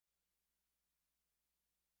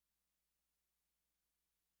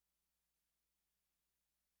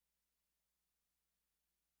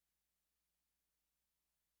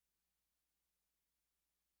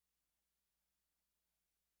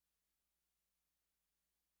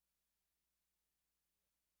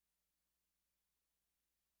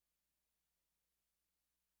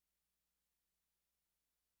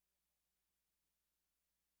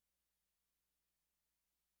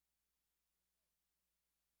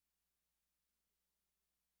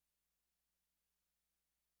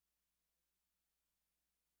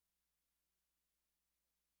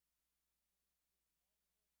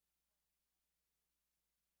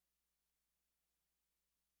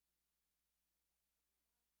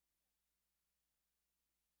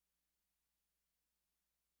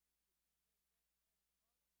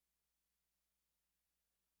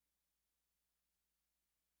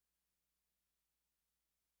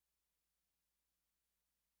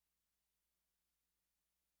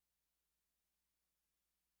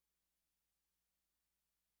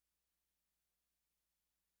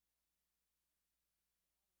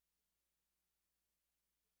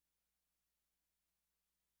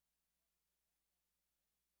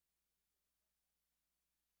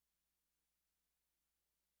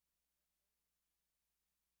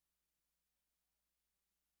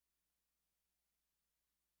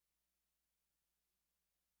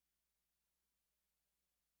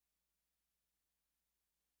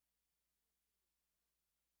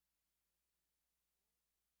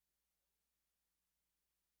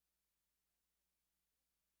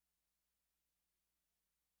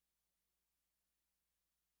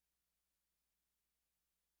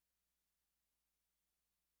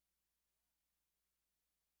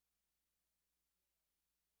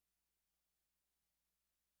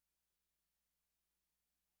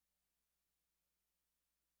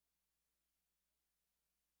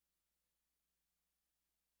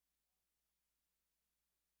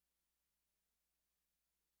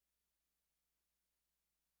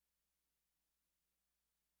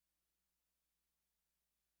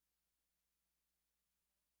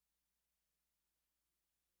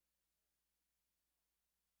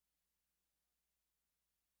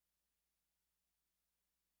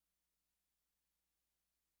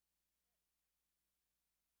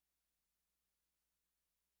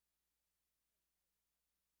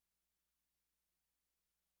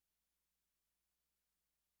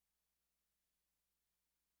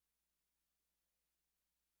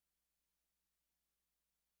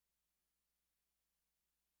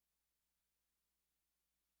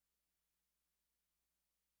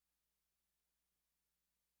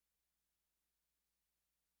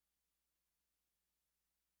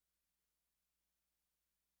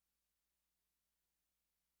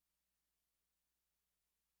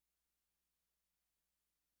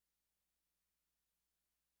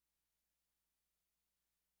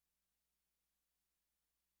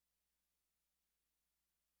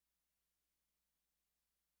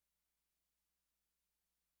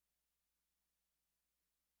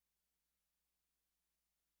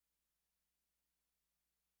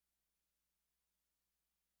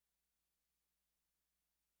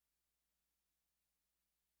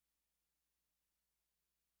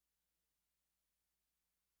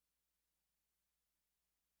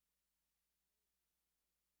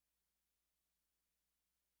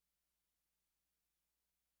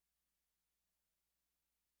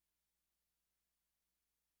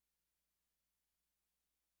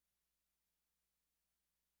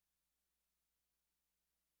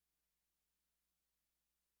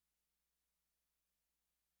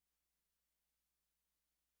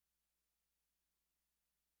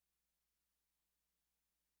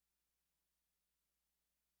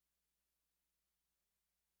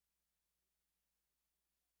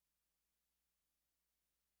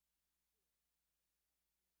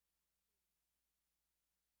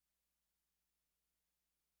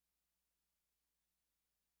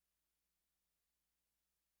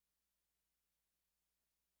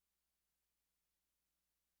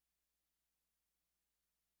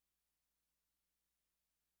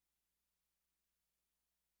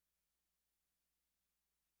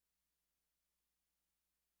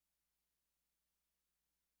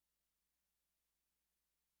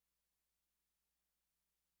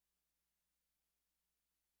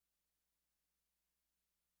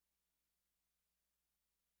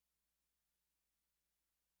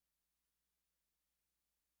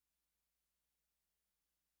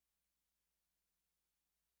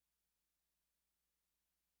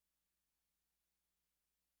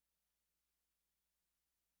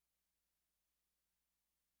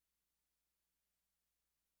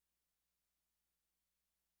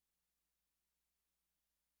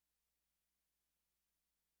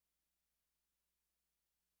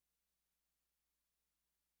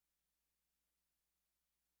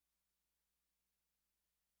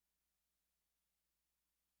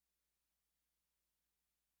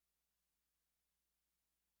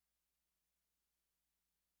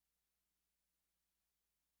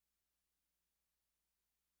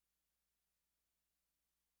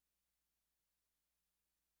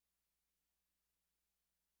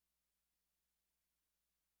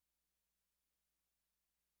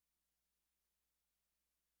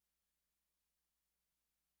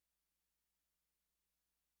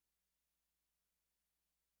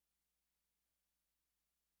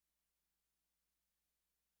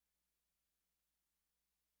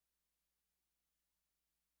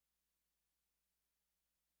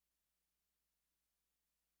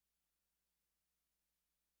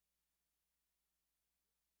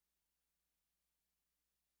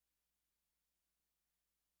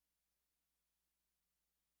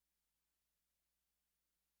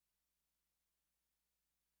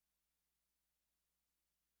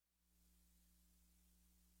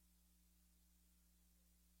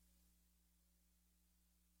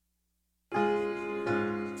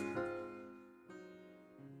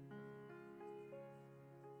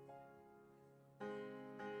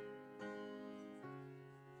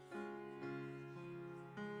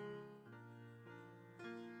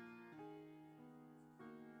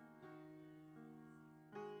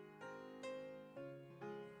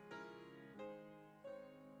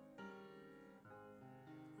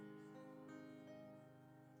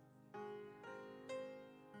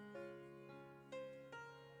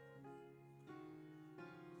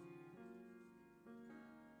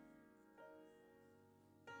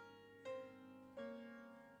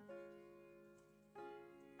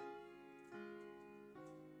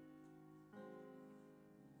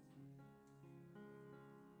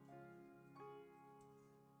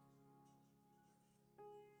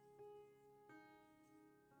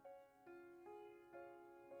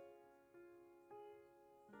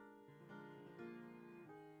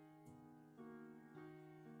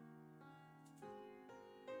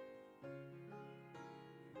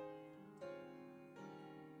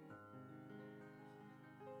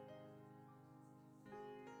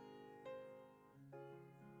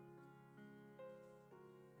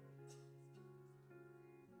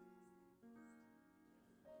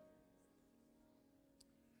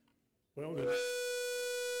Well, good.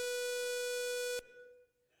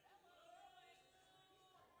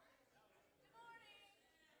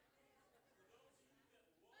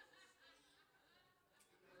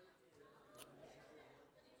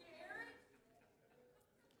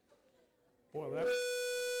 Boy, that.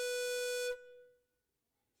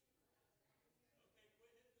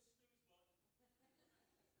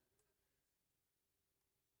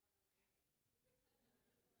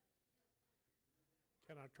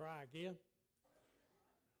 Can I try again?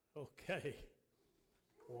 Okay.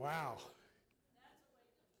 Wow.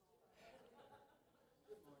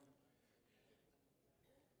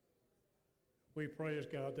 We praise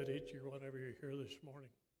God that each year, whenever you're here this morning,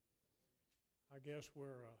 I guess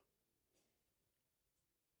we're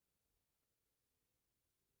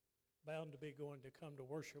bound to be going to come to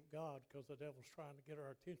worship God because the devil's trying to get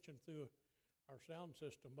our attention through our sound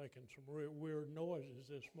system, making some weird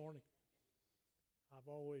noises this morning. I've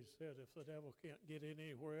always said if the devil can't get in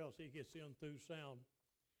anywhere else, he gets in through sound,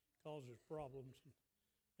 causes problems.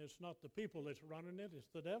 It's not the people that's running it, it's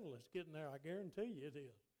the devil that's getting there. I guarantee you it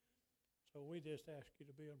is. So we just ask you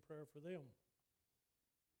to be in prayer for them.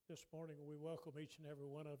 This morning we welcome each and every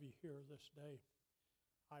one of you here this day.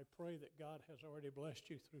 I pray that God has already blessed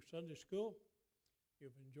you through Sunday school.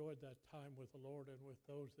 You've enjoyed that time with the Lord and with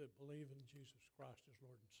those that believe in Jesus Christ as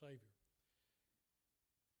Lord and Savior.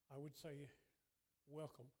 I would say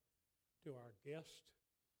welcome to our guest.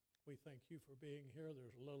 We thank you for being here.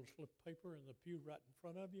 There's a little slip of paper in the pew right in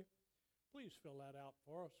front of you. Please fill that out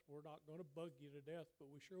for us. We're not going to bug you to death, but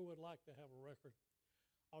we sure would like to have a record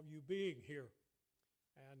of you being here,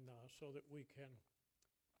 and so that we can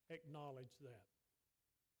acknowledge that.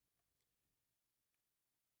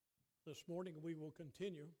 This morning we will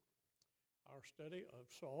continue our study of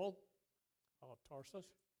Saul of Tarsus,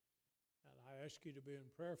 and I ask you to be in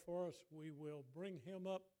prayer for us. We will bring him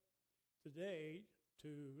up today to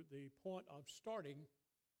the point of starting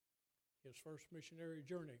his first missionary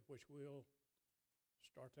journey, which we'll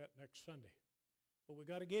start that next Sunday. But we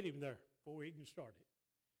got to get him there before we can start it.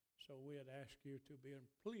 So we'd ask you to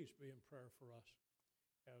please be in prayer for us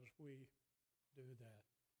as we do that.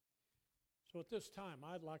 So at this time,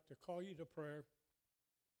 I'd like to call you to prayer.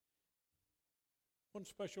 One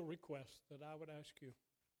special request that I would ask you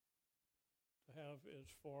to have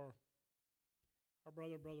is for our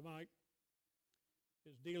Brother Mike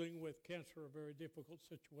is dealing with cancer, a very difficult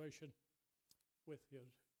situation with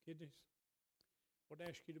his kidneys. I would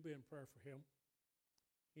ask you to be in prayer for him.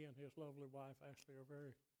 He and his lovely wife, Ashley, are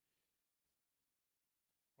very,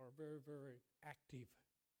 very active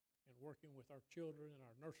in working with our children and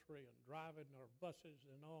our nursery and driving our buses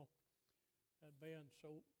and all that band.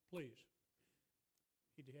 So please,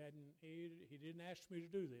 he didn't ask me to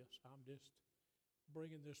do this. I'm just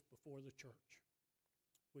bringing this before the church.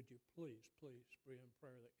 Would you please be in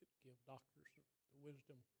prayer that could give doctors the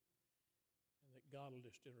wisdom and that God will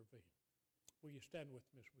just intervene. Will you stand with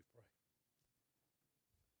me as we pray?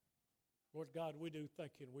 Lord God, we do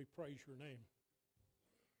thank you and we praise your name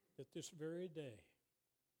that this very day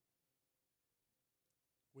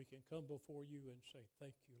we can come before you and say,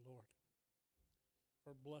 thank you, Lord,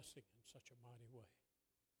 for blessing in such a mighty way.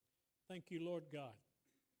 Thank you, Lord God,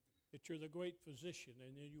 that you're the great physician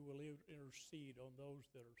and that you will intercede on those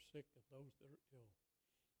that are sick and those that are ill.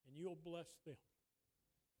 And you'll bless them.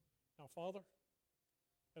 Now, Father,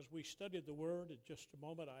 as we study the Word in just a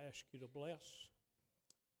moment, I ask you to bless.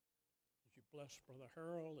 As you bless Brother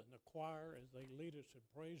Harold and the choir as they lead us in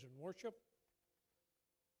praise and worship,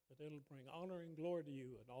 that it'll bring honor and glory to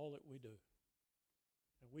you in all that we do.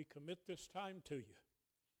 And we commit this time to you.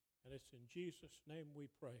 And it's in Jesus' name we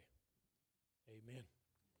pray. Amen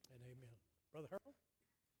and amen. Brother Harold?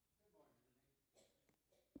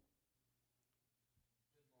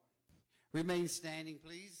 Remain standing,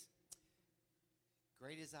 please.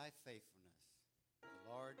 Great is thy faithfulness. The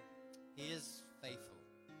Lord, he is faithful.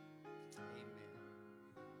 Amen.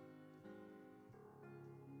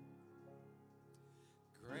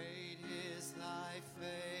 Great is thy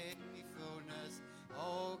faithfulness,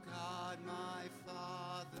 O God, my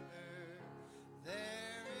Father.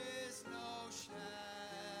 There is no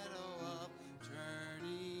shadow of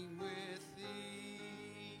turning with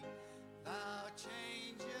thee. Thou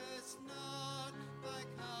changest not, thy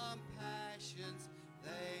compassions,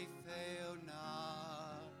 they fail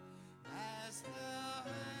not. As thou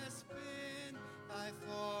hast been, thy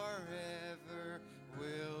forever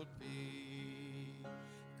will be.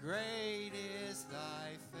 Great is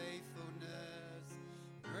thy faithfulness,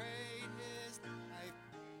 great is thy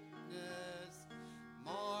faithfulness.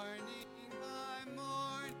 Morning by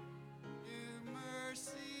morning, new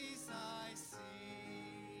mercies I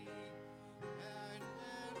see.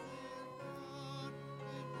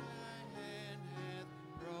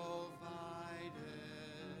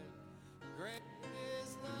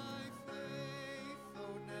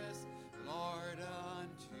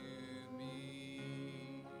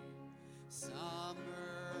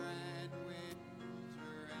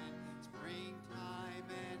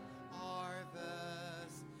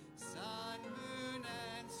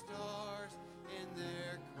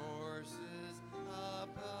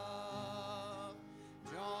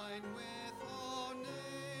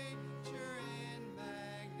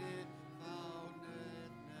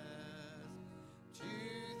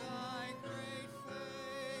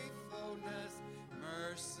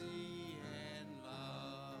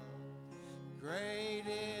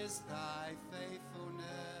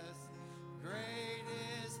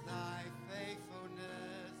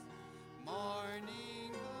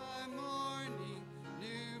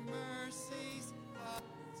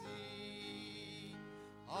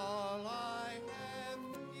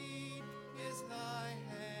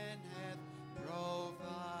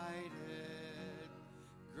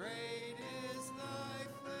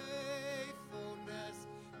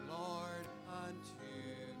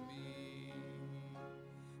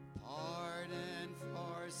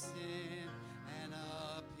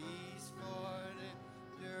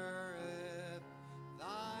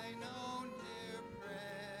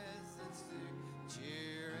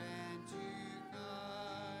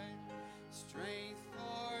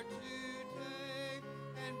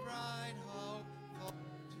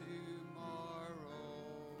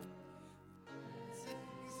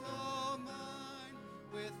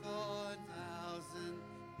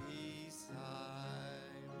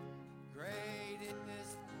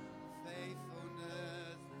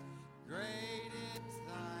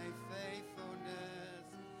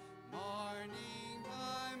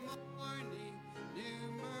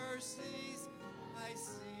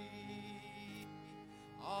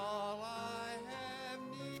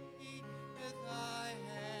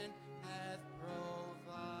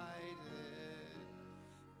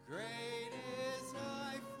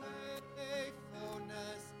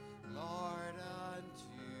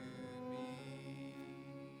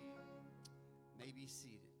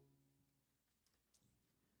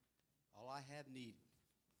 I have need,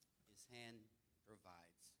 his hand provides.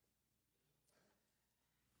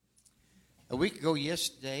 A week ago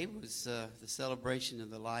yesterday was the celebration of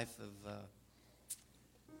the life of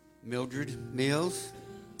Mildred Mills.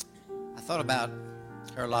 I thought about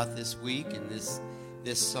her a lot this week, and this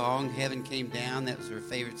song, Heaven Came Down, that was her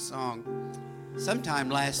favorite song. Sometime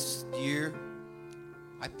last year,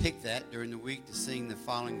 I picked that during the week to sing the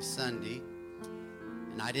following Sunday,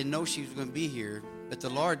 and I didn't know she was going to be here, but the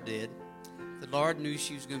Lord did. The Lord knew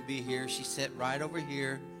she was going to be here. She sat right over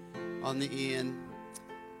here on the end.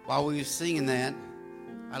 While we were singing that,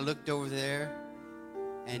 I looked over there,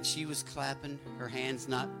 and she was clapping. Her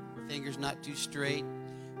fingers not too straight,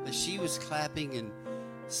 but she was clapping and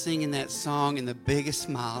singing that song and the biggest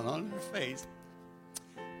smile on her face.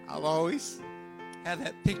 I'll always have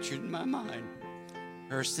that picture in my mind.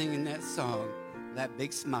 Her singing that song, that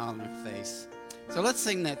big smile on her face. So let's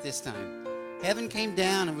sing that this time. Heaven came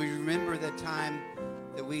down, and we remember the time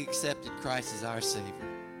that we accepted Christ as our Savior.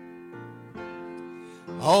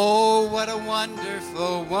 Oh, what a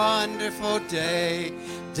wonderful, wonderful day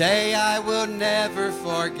I will never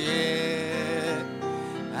forget.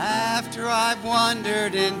 After I've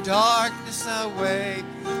wandered in darkness away,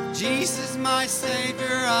 Jesus, my Savior,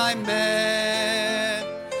 I met.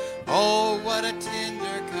 Oh, what a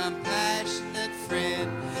tender, compassionate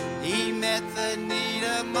friend. He met the need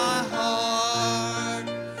of my heart.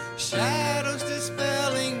 Shadows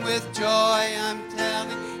dispelling with joy, I'm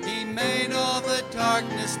telling, he made all the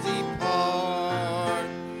darkness depart.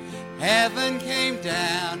 Heaven came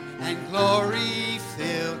down and glory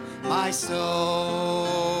filled my soul.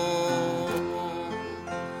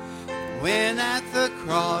 When at the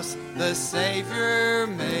cross the Savior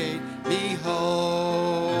made me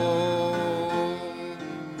whole,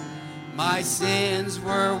 my sins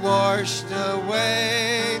were washed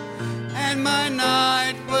away, and my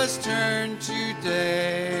night was turned to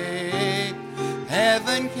day.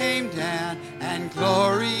 Heaven came down and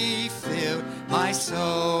glory filled my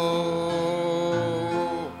soul.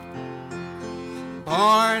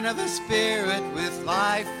 Born of the Spirit with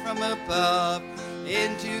life from above,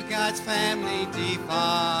 into God's family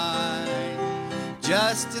divine,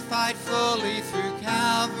 justified fully through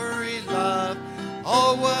Calvary love.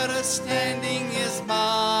 Oh, what a standing is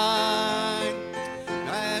mine.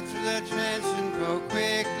 After the transition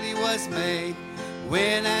quickly was made,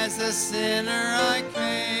 when as a sinner I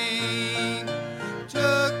came,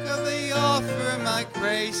 took of the offer my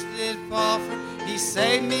grace did offer. He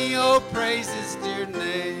saved me, oh praise his dear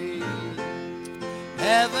name.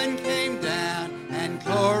 Heaven came down and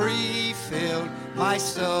glory filled my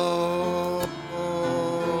soul.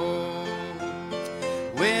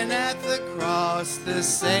 When at the cross the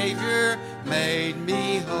Savior made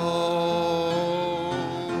me whole,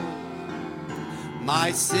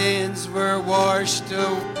 my sins were washed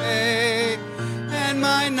away, and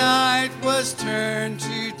my night was turned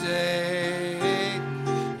to day.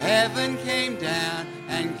 Heaven came down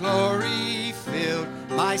and glory filled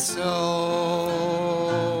my soul.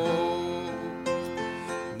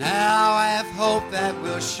 Now I have hope that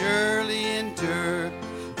will surely endure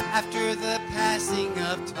after the passing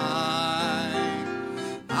of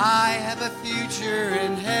time. I have a future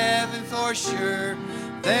in heaven for sure,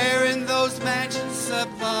 there in those mansions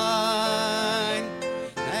sublime.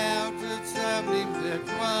 Now to something that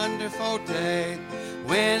wonderful day,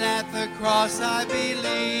 when at the cross I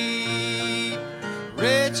believe,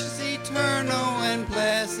 riches eternal and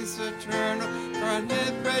blessings eternal from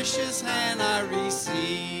his precious hand I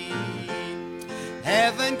receive.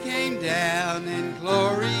 Heaven came down and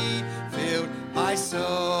glory filled my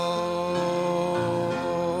soul.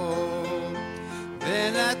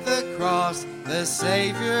 Then at the cross the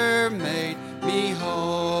Savior made me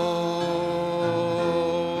whole.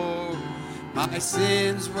 My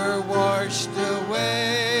sins were washed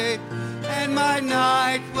away, and my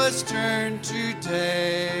night was turned to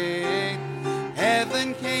day.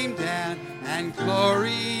 Heaven came down and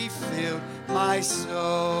glory filled my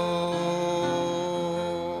soul.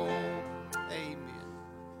 Amen.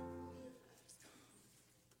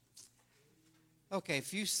 Okay, a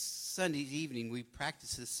few Sundays evening we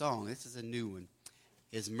practiced this song. This is a new one.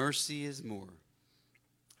 His mercy is more.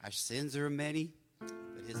 Our sins are many,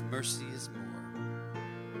 but his mercy is more.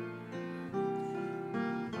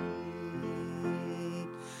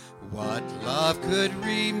 What love could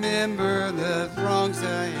remember the wrongs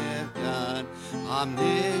I have done?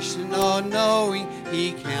 Omniscient, all-knowing,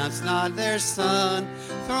 he counts not their son,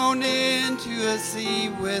 thrown into a sea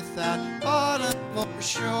without bottom or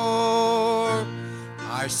shore.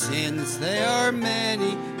 Our sins, they are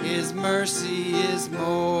many, his mercy is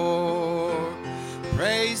more.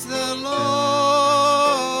 Praise the Lord.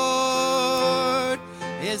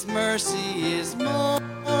 His mercy is more.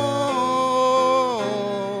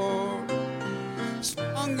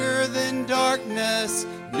 Stronger than darkness,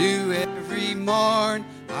 new every morn.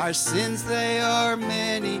 Our sins, they are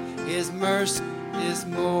many. His mercy is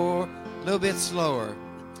more. A little bit slower.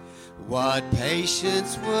 What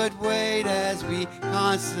patience would wait as we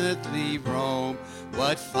constantly roam?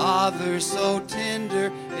 What Father so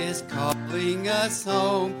tender is calling us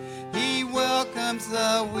home? He welcomes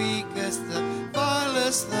the weakest, the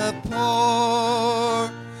vilest, the poor.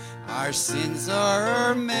 Our sins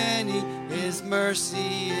are many, His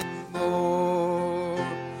mercy is more.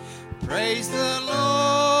 Praise the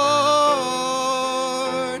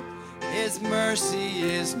Lord, His mercy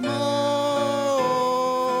is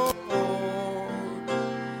more.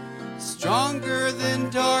 Stronger than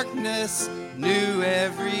darkness, new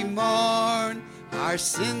every morn. Our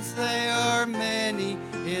sins, they are many,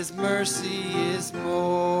 His mercy is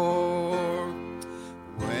more.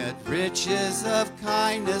 With riches of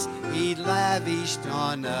kindness He lavished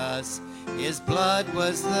on us. His blood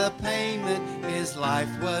was the payment, His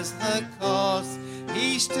life was the cost.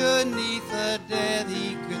 He stood 'neath the death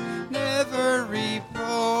He could never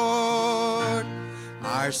report.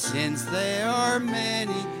 Our sins, they are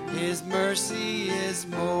many, His mercy is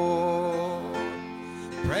more.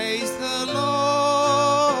 Praise the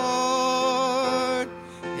Lord,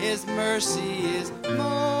 His mercy is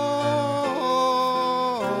more.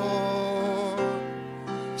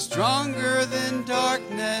 Stronger than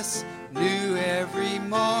darkness, new every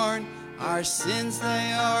morn. Our sins,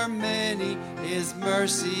 they are many, His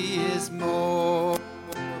mercy is more.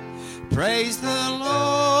 Praise the Lord,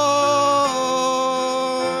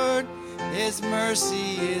 His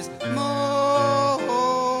mercy is more.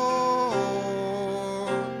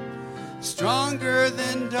 Stronger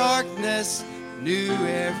than darkness, new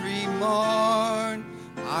every morn.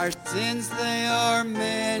 Our sins, they are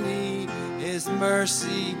many, His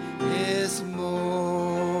mercy is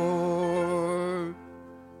more.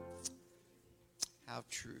 How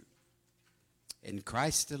true. In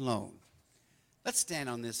Christ alone. Let's stand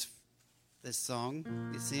on this song,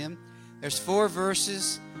 this hymn. There's 4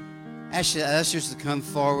 verses. Ask the ushers to come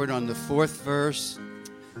forward on the 4th verse.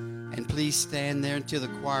 And please stand there until the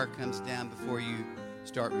choir comes down before you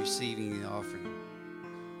start receiving the offering.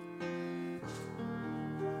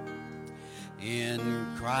 In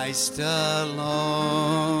Christ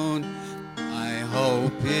alone, my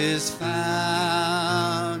hope is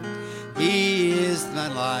found. He is my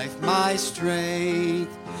life, my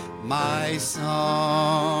strength, my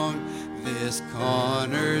song. This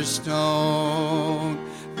cornerstone,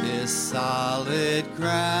 this solid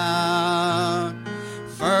ground,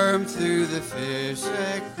 firm through the fierce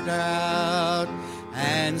crowd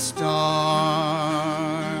and storm.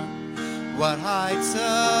 What heights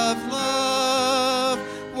of love,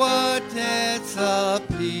 what depths of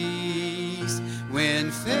peace,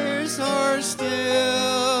 when fears are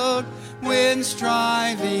stilled, when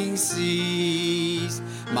striving cease.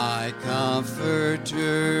 My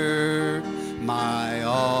comforter, my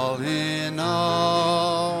all in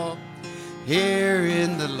all. Here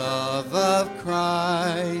in the love of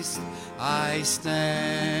Christ I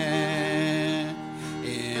stand.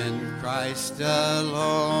 In Christ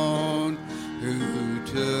alone, who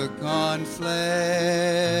took on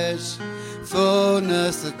flesh,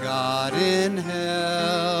 fullness of God in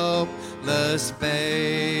helpless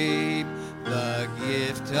babe, the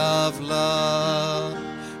gift of love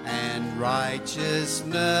and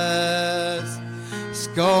righteousness,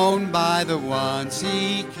 scorned by the ones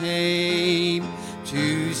He came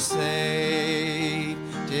to save,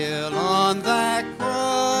 till on that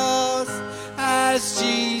cross, as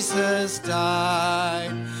Jesus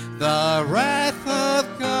died, the wrath of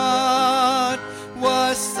God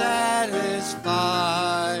was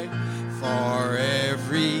satisfied. For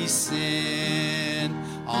every sin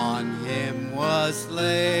on Him was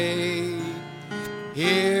laid.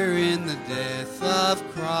 Here in the death of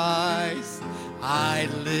Christ I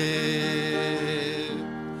live.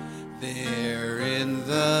 There in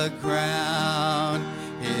the ground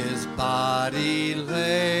His body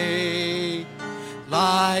lay,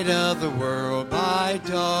 light of the world by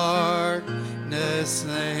darkness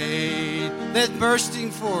slain, then bursting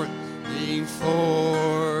forth in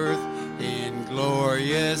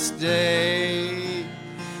glorious day.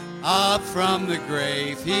 Up from the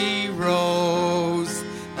grave He rose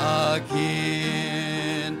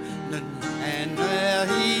again, and there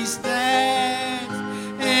He stands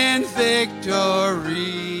in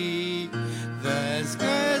victory. The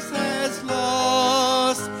curse has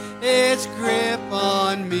lost its grip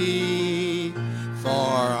on me, for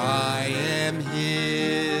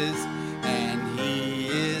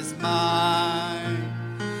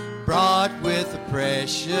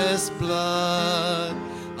blood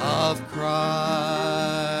of Christ.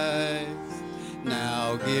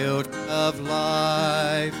 Now guilt of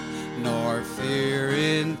life, nor fear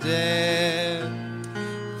in death.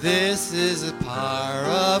 This is the power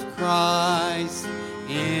of Christ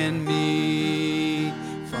in me.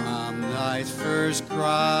 From life's first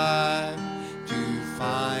cry to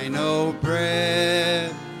final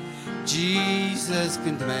breath, Jesus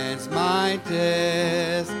commands my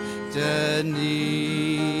destiny.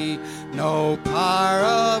 No power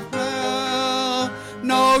of hell,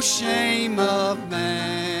 no shame of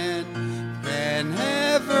man can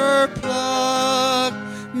ever pluck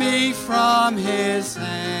me from his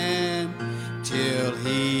hand till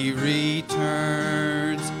he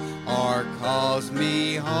returns or calls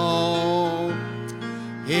me home.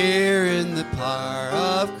 Here in the power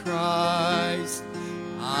of Christ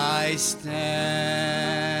I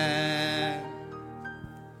stand.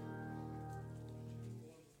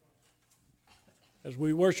 As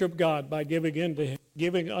we worship God by giving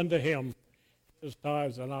unto him his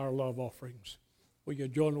tithes and our love offerings, will you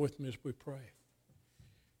join with me as we pray?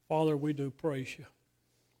 Father, we do praise you.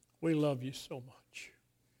 We love you so much.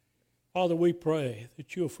 Father, we pray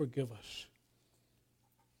that you'll forgive us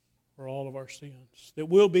for all of our sins, that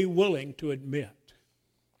we'll be willing to admit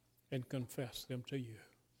and confess them to you.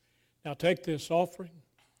 Now take this offering,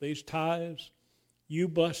 these tithes, you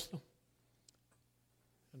bless them,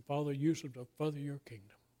 and Father, use them to further your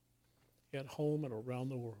kingdom at home and around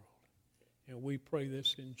the world. And we pray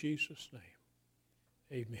this in Jesus' name.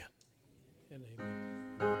 Amen and amen.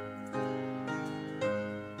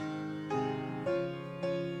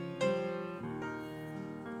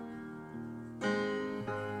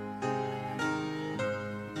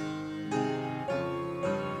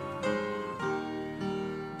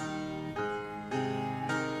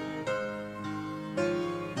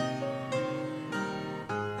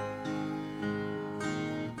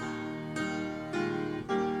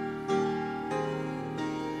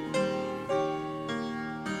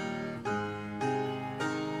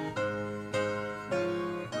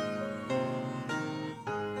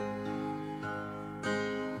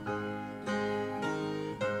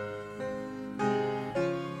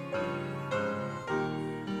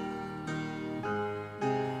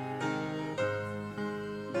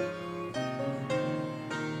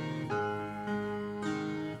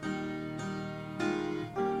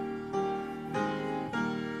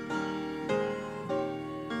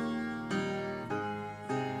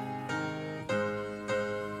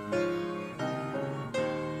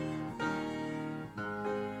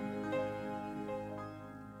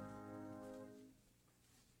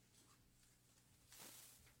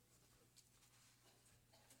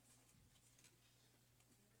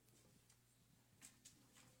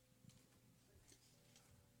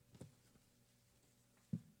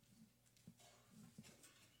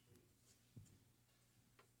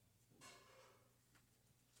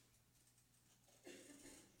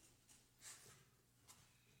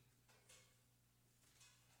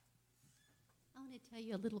 I want to tell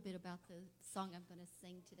you a little bit about the song I'm going to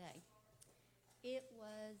sing today. It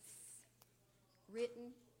was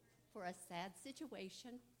written for a sad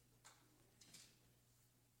situation,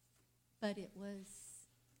 but it was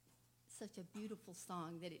such a beautiful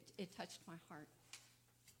song that it touched my heart.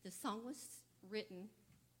 The song was written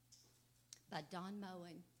by Don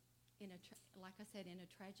Moen, like I said, in a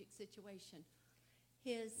tragic situation.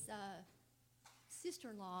 His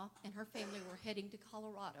sister-in-law and her family were heading to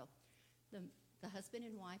Colorado. The husband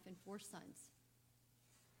and wife and 4 sons.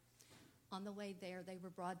 On the way there, they were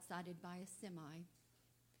broadsided by a semi.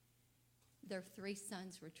 Their 3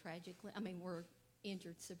 sons were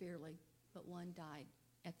injured severely, but one died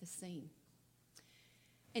at the scene.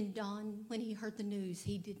 And Don, when he heard the news,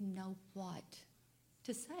 he didn't know what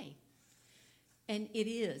to say. And it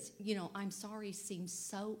is, I'm sorry seems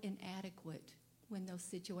so inadequate when those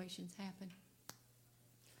situations happen.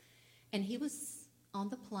 And he was on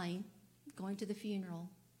the plane going to the funeral,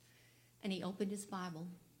 and he opened his Bible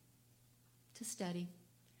to study,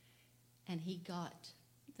 and he got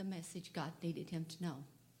the message God needed him to know.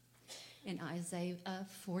 In Isaiah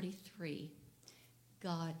 43,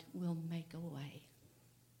 God will make a way.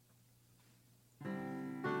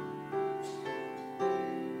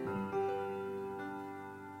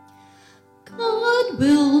 God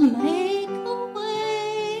will make a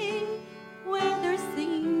way where there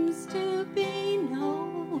seems to be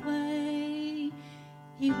no way.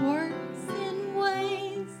 He works in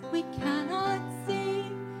ways we cannot see.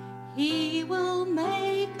 He will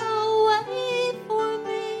make a way for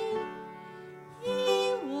me.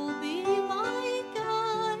 He will be my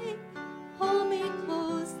guide, hold me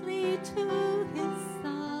closely to his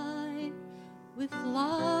side.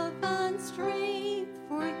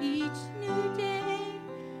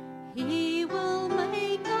 He will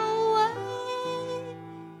make a way.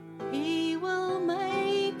 He will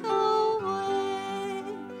make a way.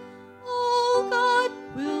 Oh, God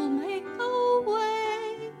will make a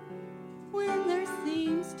way when there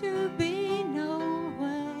seems to be no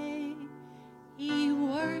way. He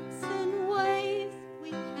works in ways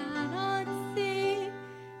we cannot see.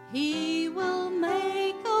 He will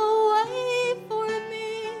make a way for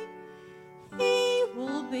me. He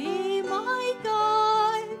will be my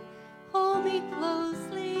God. Hold me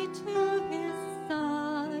closely to his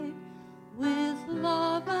side with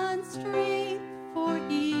love and strength for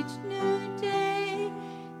each new day.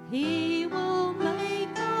 He will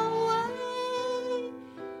make a way.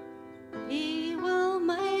 He will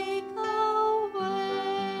make a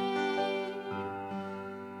way.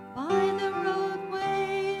 By the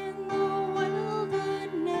roadway in the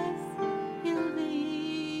wilderness, he'll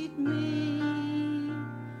lead me.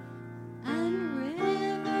 And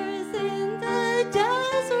rivers in the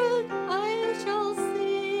desert I shall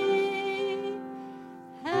see.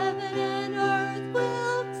 Heaven and earth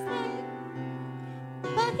will sing,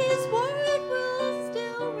 but his word will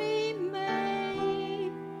still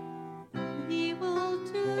remain. He will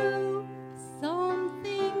do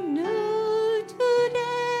something new today.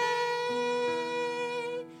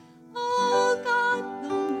 Oh, God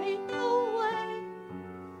will make a way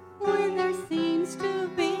when there seems to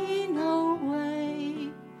be no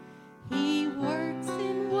way. He works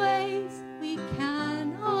in ways we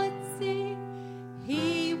cannot see.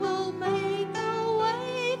 He will make a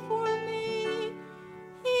way for me.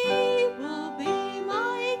 He will be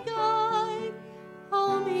my God.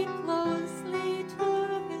 Hold me closely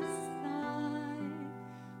to his side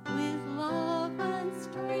with love and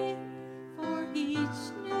strength for each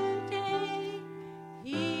new day.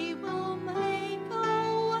 He will make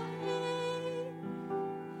a way.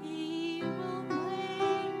 He will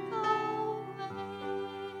make a way.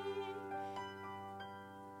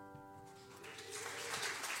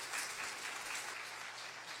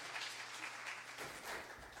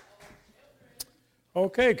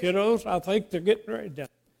 Okay, kiddos, I think they're getting ready to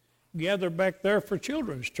gather back there for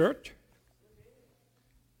children's church.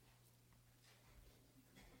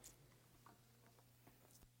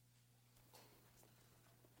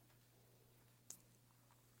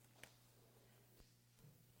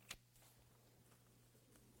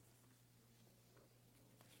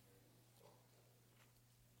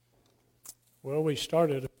 Well, we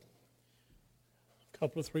started a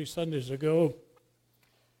couple of 3 Sundays ago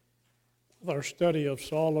with our study of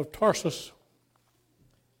Saul of Tarsus,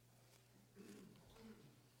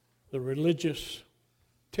 the religious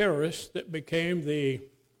terrorist that became the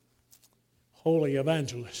holy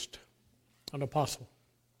evangelist, an apostle.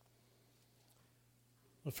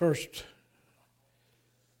 The first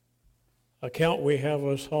account we have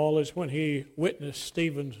of Saul is when he witnessed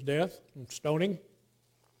Stephen's death and stoning.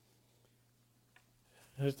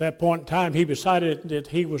 At that point in time, he decided that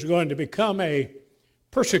he was going to become a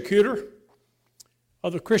persecutor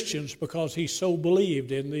of the Christians because he so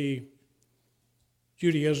believed in the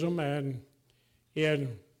Judaism and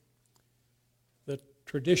in the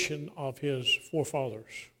tradition of his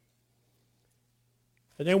forefathers.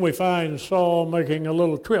 And then we find Saul making a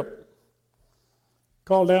little trip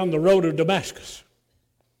called down the road of Damascus.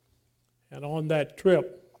 And on that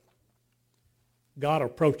trip, God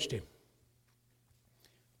approached him,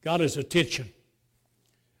 got his attention,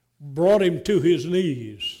 brought him to his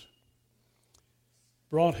knees,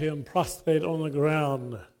 brought him prostrate on the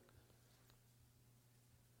ground.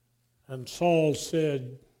 And Saul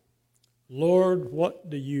said, "Lord, what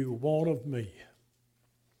do you want of me?"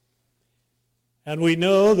 And we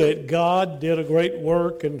know that God did a great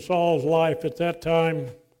work in Saul's life at that time,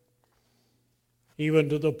 even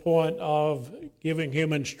to the point of giving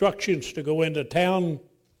him instructions to go into town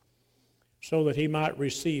so that he might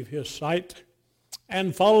receive his sight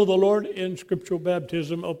and follow the Lord in scriptural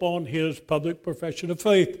baptism upon his public profession of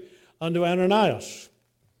faith unto Ananias.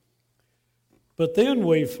 But then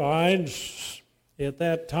we find at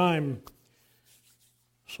that time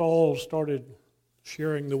Saul started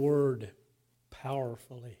sharing the word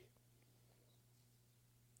powerfully,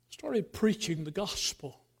 started preaching the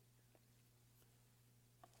gospel.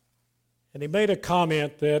 And he made a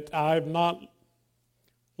comment that I've not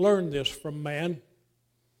learned this from man,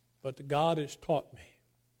 but God has taught me.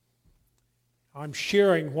 I'm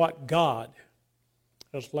sharing what God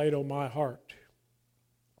has laid on my heart.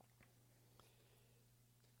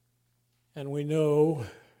 And we know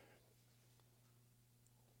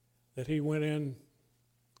that he went in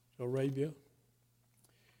to Arabia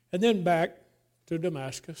and then back to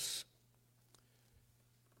Damascus.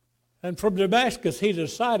 And from Damascus, he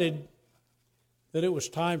decided that it was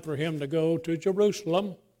time for him to go to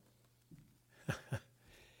Jerusalem.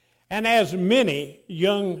 And as many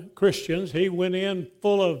young Christians, he went in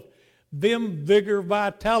full of vim, vigor,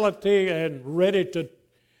 vitality, and ready to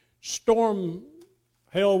storm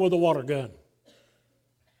hell with a water gun.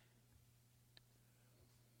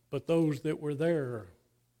 But those that were there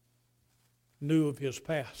knew of his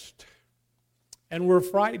past and were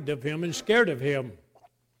frightened of him and scared of him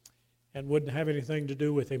and wouldn't have anything to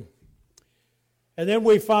do with him. And then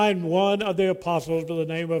we find one of the apostles by the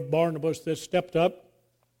name of Barnabas that stepped up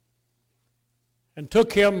and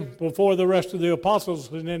took him before the rest of the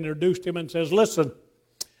apostles and introduced him and says, listen,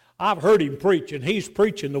 I've heard him preach, and he's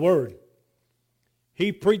preaching the word.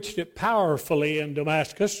 He preached it powerfully in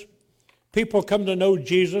Damascus. People come to know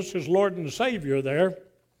Jesus as Lord and Savior there.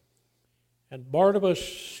 And Barnabas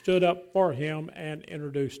stood up for him and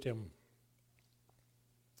introduced him.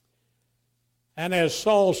 And as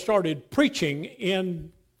Saul started preaching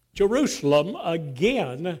in Jerusalem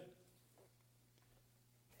again,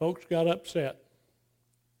 folks got upset.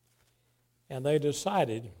 And they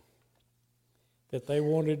decided that they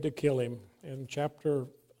wanted to kill him. In chapter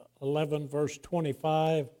 11, verse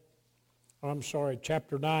 25,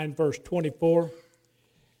 chapter 9, verse 24,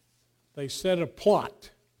 they set a plot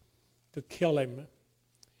to kill him.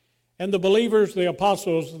 And the believers, the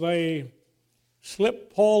apostles, they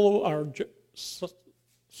slipped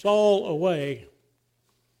Saul away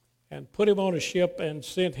and put him on a ship and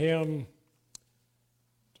sent him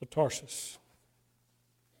to Tarsus,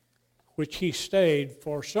 which he stayed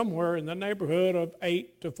for somewhere in the neighborhood of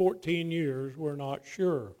 8 to 14 years, we're not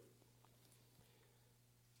sure.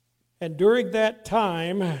 And during that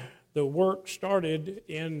time, the work started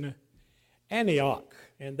in Antioch,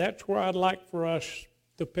 and that's where I'd like for us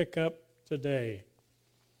to pick up today.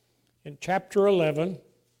 In chapter 11,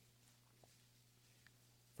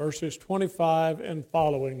 verses 25 and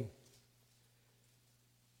following,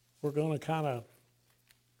 we're going to kind of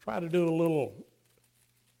try to do a little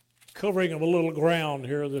covering of a little ground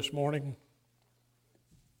here this morning.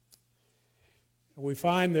 We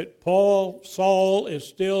find that Saul is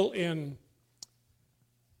still in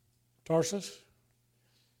Tarsus.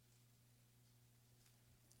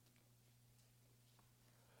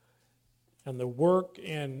 And the work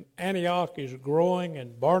in Antioch is growing,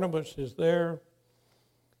 and Barnabas is there.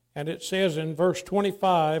 And it says in verse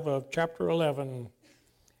 25 of chapter 11,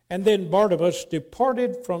 and then Barnabas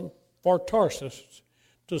departed for Tarsus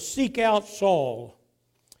to seek out Saul.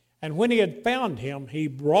 And when he had found him, he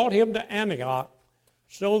brought him to Antioch,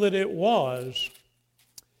 so that it was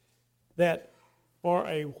that for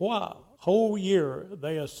a whole year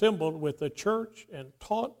they assembled with the church and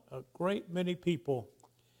taught a great many people.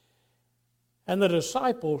 And the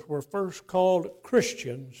disciples were first called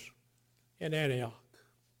Christians in Antioch.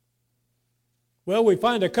 Well, we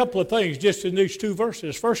find a couple of things just in these two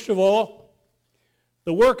verses. First of all,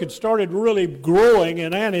 the work had started really growing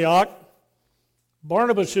in Antioch.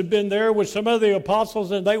 Barnabas had been there with some of the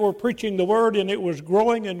apostles, and they were preaching the word, and it was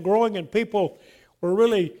growing and growing, and people were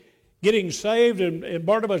really getting saved. And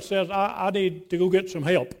Barnabas says, I need to go get some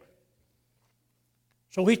help.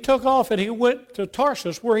 So he took off, and he went to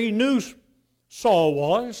Tarsus, where he knew Saul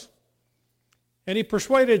was. And he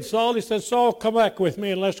persuaded Saul. He said, Saul, come back with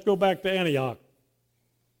me, and let's go back to Antioch.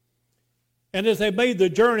 And as they made the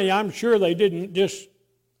journey, I'm sure they didn't just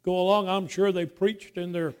go along. I'm sure they preached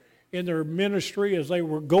in their ministry as they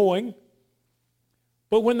were going.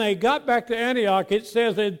 But when they got back to Antioch, it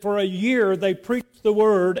says that for a year they preached the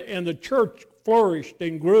word, and the church flourished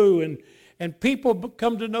and grew, and people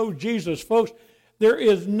come to know Jesus. Folks, there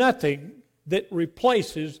is nothing that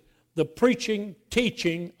replaces the preaching,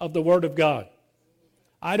 teaching of the Word of God.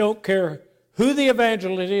 I don't care who the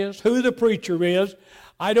evangelist is, who the preacher is.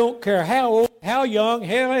 I don't care how old, how young,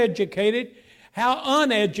 how educated, how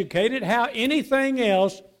uneducated, how anything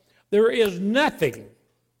else. There is nothing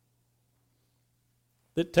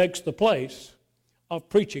that takes the place of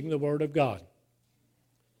preaching the Word of God.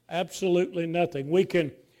 Absolutely nothing. We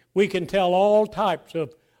can tell all types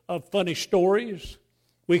of funny stories.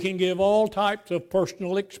 We can give all types of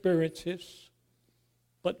personal experiences.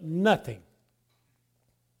 But nothing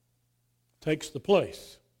takes the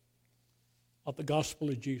place of the gospel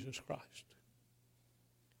of Jesus Christ.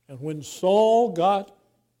 And when Saul got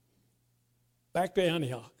back to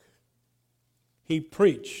Antioch, he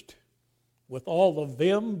preached with all the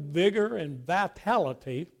vim, vigor, and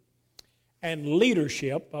vitality and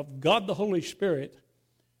leadership of God the Holy Spirit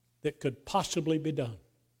that could possibly be done.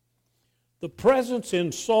 The presence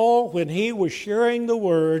in Saul when he was sharing the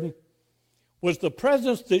word was the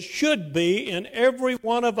presence that should be in every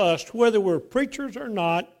one of us, whether we're preachers or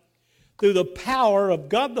not, through the power of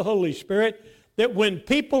God the Holy Spirit, that when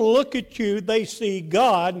people look at you, they see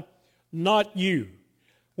God, not you.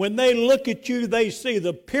 When they look at you, they see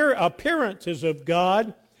the appearances of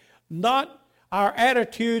God, not our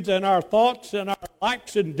attitudes and our thoughts and our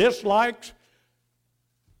likes and dislikes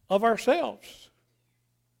of ourselves.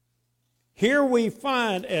 Here we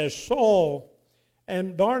find, as Saul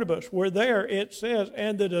and Barnabas were there, it says,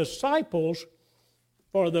 and the disciples,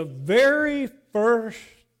 for the very first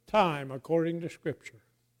time, according to Scripture,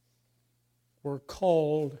 were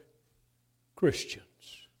called Christians.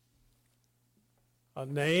 A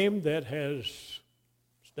name that has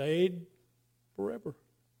stayed forever.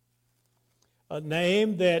 A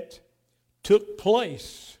name that took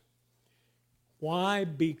place. Why?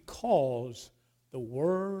 Because the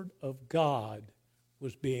Word of God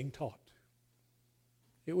was being taught.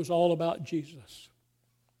 It was all about Jesus.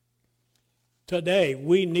 Today,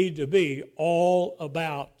 we need to be all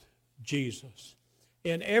about Jesus.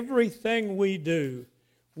 In everything we do,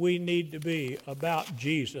 we need to be about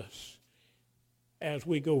Jesus as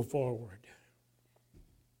we go forward.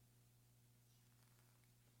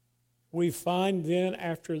 We find then,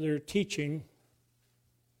 after their teaching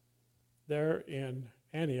there in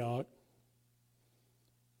Antioch,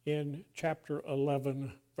 in chapter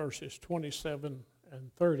 11, verses 27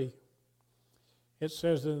 and 30, it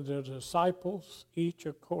says, and the disciples, each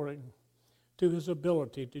according to his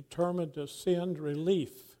ability, determined to send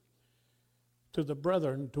relief to the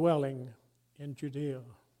brethren dwelling in Judea.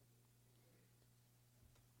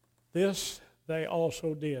 This they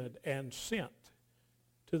also did, and sent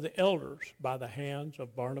to the elders by the hands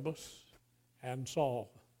of Barnabas and Saul.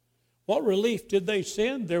 What relief did they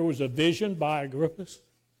send? There was a vision by Agrippus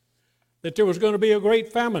that there was going to be a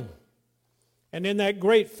great famine. And in that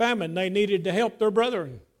great famine, they needed to help their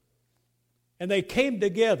brethren. And they came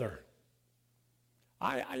together.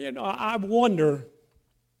 I wonder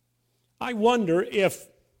if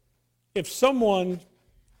someone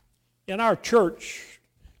in our church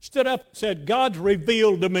stood up and said, God's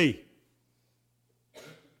revealed to me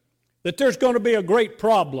that there's going to be a great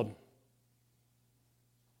problem.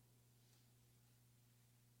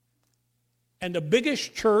 And the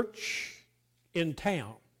biggest church in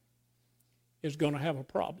town is going to have a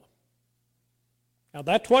problem. Now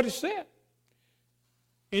that's what it said.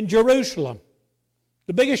 In Jerusalem,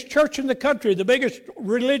 the biggest church in the country, the biggest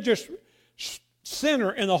religious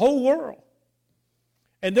center in the whole world.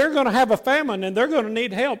 And they're going to have a famine and they're going to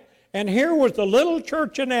need help. And here was the little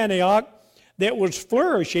church in Antioch that was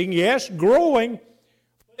flourishing, yes, growing.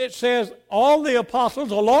 It says all the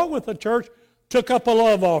apostles, along with the church, took up a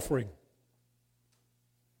love offering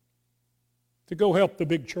to go help the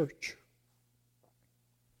big church.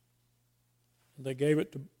 They gave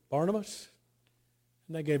it to Barnabas,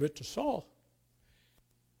 and they gave it to Saul.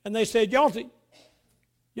 And they said, y'all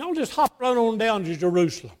just run on down to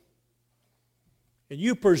Jerusalem, and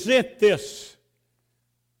you present this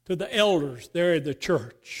to the elders there in the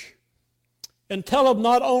church. And tell them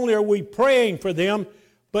not only are we praying for them,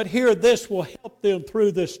 but here this will help them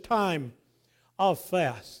through this time of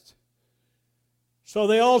fast. So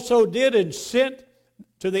they also did and sent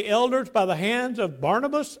to the elders by the hands of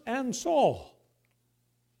Barnabas and Saul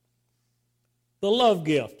the love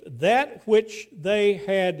gift, that which they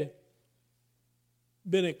had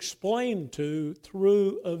been explained to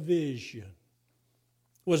through a vision.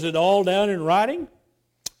 Was it all down in writing?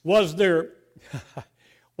 Was there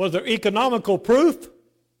economical proof?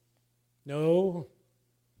 No.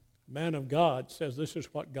 Man of God says, this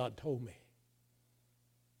is what God told me.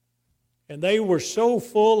 And they were so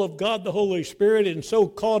full of God the Holy Spirit and so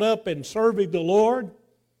caught up in serving the Lord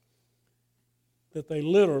that they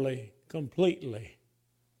literally, completely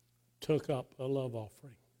took up a love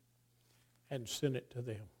offering and sent it to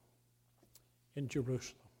them in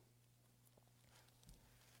Jerusalem.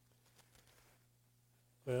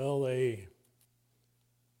 Well,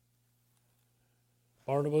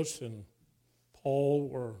 Barnabas and Paul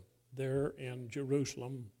were there in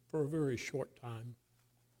Jerusalem for a very short time.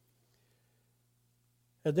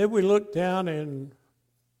 And then we look down in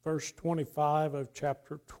verse 25 of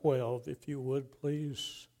chapter 12, if you would,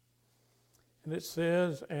 please. And it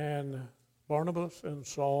says, and Barnabas and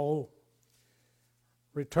Saul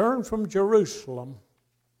returned from Jerusalem,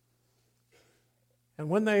 and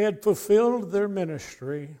when they had fulfilled their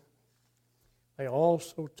ministry, they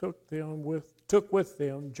also took with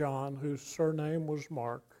them John, whose surname was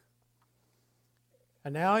Mark.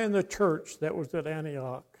 And now in the church that was at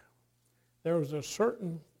Antioch, there was a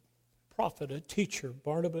certain prophet, a teacher,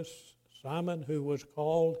 Barnabas, Simon, who was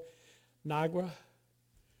called Nigra,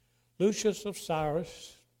 Lucius of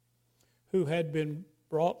Cyrus, who had been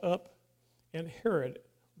brought up in Herod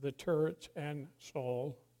the Tetrarch and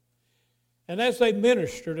Saul. And as they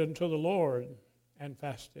ministered unto the Lord and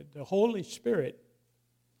fasted, the Holy Spirit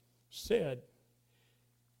said,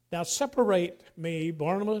 Now separate me,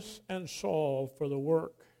 Barnabas and Saul, for the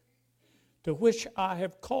work to which I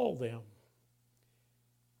have called them.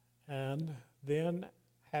 And then,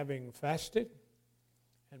 having fasted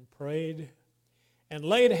and prayed and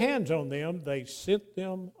laid hands on them, they sent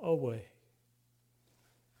them away.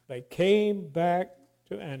 They came back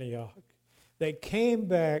to Antioch. They came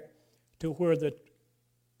back to where the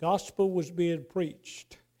gospel was being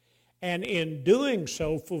preached. And in doing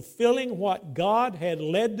so, fulfilling what God had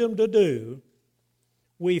led them to do,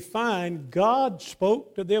 we find God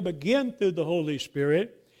spoke to them again through the Holy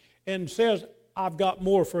Spirit and says, I've got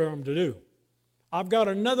more for them to do. I've got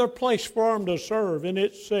another place for them to serve. And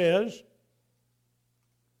it says,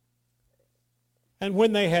 and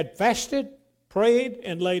when they had fasted, prayed,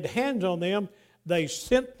 and laid hands on them, they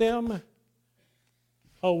sent them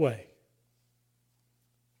away.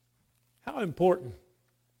 How important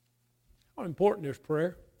is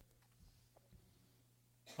prayer?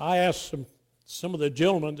 I asked some of the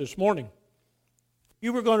gentlemen this morning,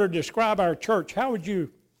 you were going to describe our church. How would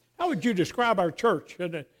you describe our church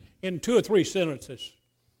in 2 or 3 sentences?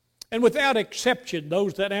 And without exception,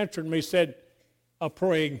 those that answered me said, a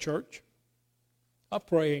praying church. A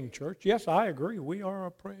praying church. Yes, I agree. We are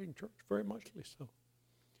a praying church, very muchly so.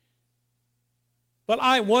 But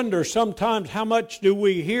I wonder sometimes how much do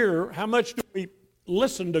we hear, how much do we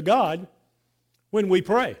listen to God when we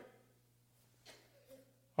pray?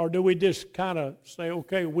 Or do we just kind of say,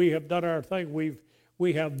 okay, we have done our thing,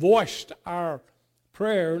 we have voiced our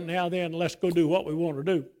prayer, now then let's go do what we want to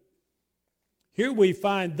do. Here we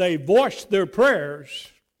find they voiced their prayers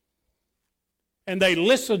and they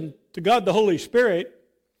listened to God the Holy Spirit,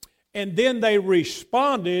 and then they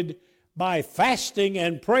responded by fasting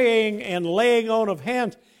and praying and laying on of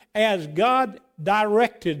hands as God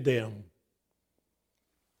directed them.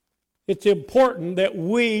 It's important that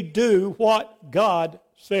we do what God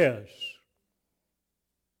says.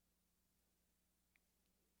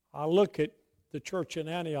 I look at the church in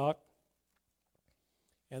Antioch,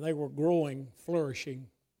 and they were growing, flourishing.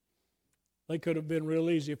 They could have been real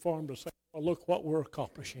easy for them to say, well, look what we're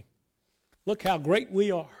accomplishing. Look how great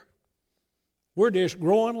we are. We're just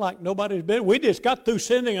growing like nobody's been. We just got through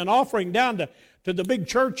sending an offering down to the big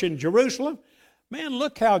church in Jerusalem. Man,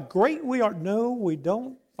 look how great we are. No, we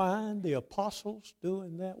don't find the apostles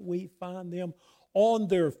doing that. We find them on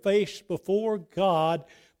their face before God,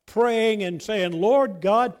 praying and saying, Lord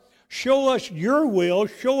God, show us your will,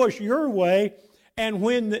 show us your way. And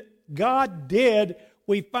when God did,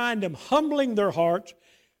 we find them humbling their hearts,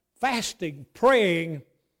 fasting, praying,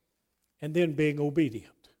 and then being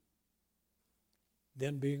obedient.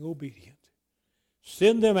 Then being obedient.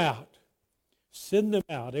 Send them out. Send them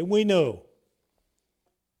out. And we know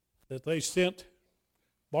that they sent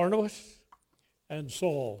Barnabas and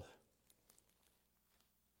Saul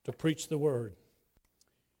to preach the word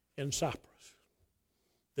in Cyprus.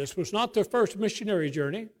 This was not their first missionary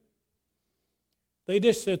journey. They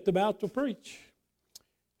just sent them out to preach.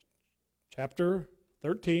 Chapter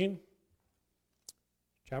 13,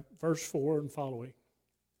 verse 4 and following.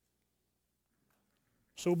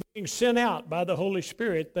 So being sent out by the Holy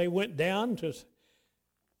Spirit, they went down to,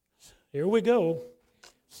 here we go,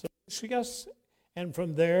 Seleucia, and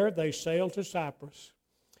from there they sailed to Cyprus.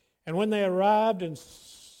 And when they arrived in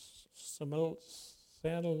Salamis,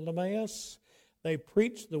 they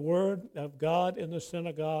preached the word of God in the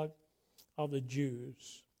synagogue of the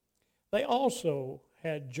Jews. They also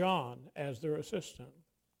had John as their assistant.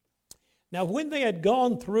 Now when they had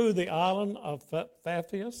gone through the island of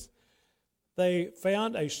Paphos, they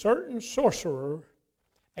found a certain sorcerer,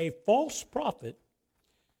 a false prophet,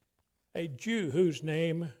 a Jew whose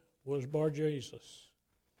name was Bar-Jesus,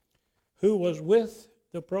 who was with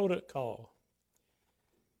the protocol,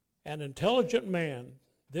 an intelligent man,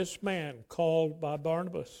 this man called for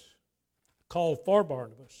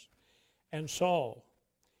Barnabas and Saul,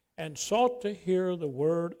 and sought to hear the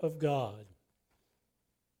word of God.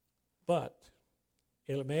 But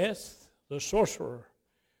Elymas, the sorcerer,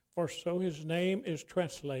 for so his name is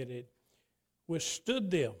translated,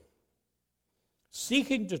 withstood them,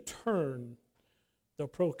 seeking to turn the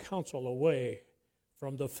proconsul away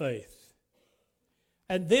from the faith.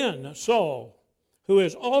 And then Saul, who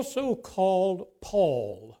is also called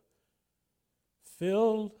Paul,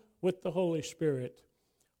 filled with the Holy Spirit,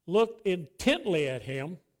 looked intently at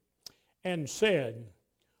him and said,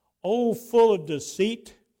 O full of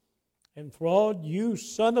deceit and fraud, you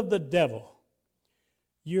son of the devil,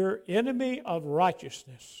 your enemy of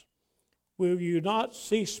righteousness. Will you not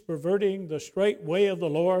cease perverting the straight way of the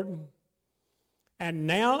Lord? And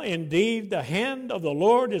now indeed the hand of the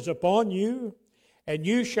Lord is upon you, and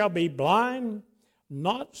you shall be blind,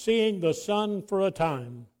 not seeing the sun for a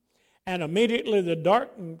time. And immediately the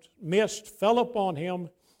dark mist fell upon him,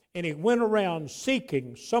 and he went around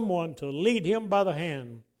seeking someone to lead him by the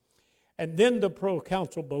hand. And then the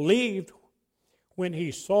proconsul believed when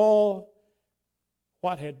he saw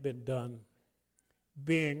what had been done,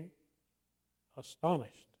 being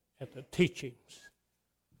astonished at the teachings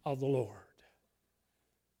of the Lord.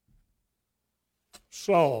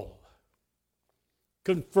 Saul,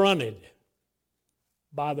 confronted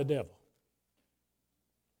by the devil,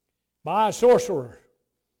 by a sorcerer,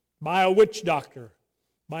 by a witch doctor,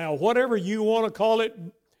 by a whatever you want to call it,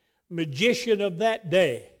 magician of that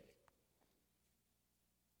day.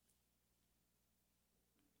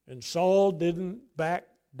 And Saul didn't back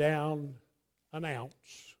down an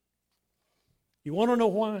ounce. You want to know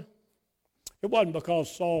why? It wasn't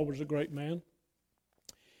because Saul was a great man.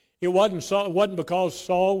 It wasn't because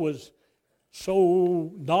Saul was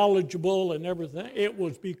so knowledgeable and everything. It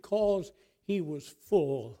was because he was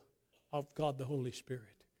full of God the Holy Spirit.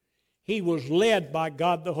 He was led by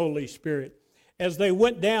God the Holy Spirit. As they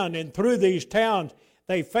went down and through these towns,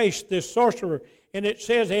 they faced this sorcerer. And it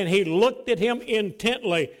says, and he looked at him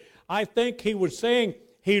intently. I think he was saying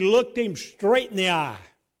he looked him straight in the eye.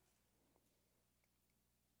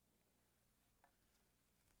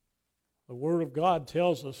 The Word of God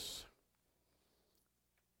tells us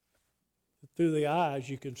that through the eyes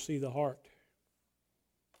you can see the heart,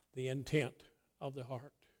 the intent of the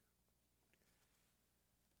heart.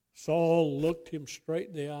 Saul looked him straight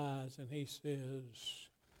in the eyes and he says,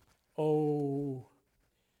 "Oh,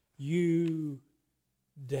 you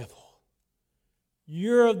devil.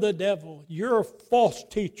 You're the devil. You're a false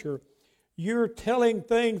teacher. You're telling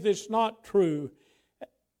things that's not true."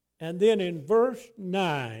 And then in verse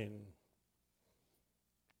 9,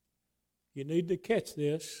 you need to catch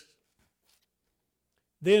this.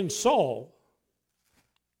 Then Saul,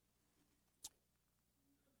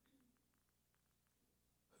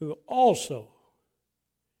 who also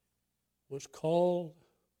was called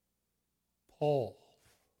Paul,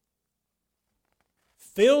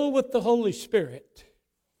 filled with the Holy Spirit,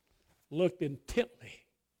 looked intently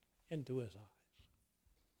into his eyes.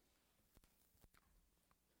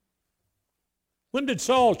 When did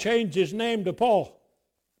Saul change his name to Paul?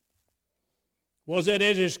 Was it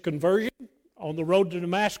at his conversion on the road to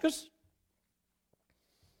Damascus?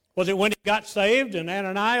 Was it when he got saved and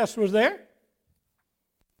Ananias was there?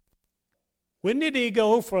 When did he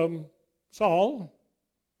go from Saul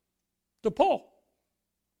to Paul?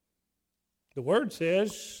 The word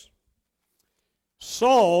says,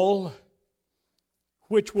 Saul,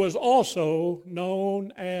 which was also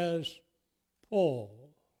known as Paul.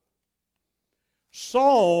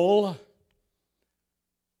 Saul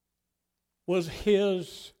was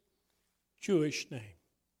his Jewish name.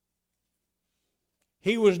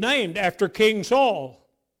 He was named after King Saul.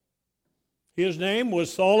 His name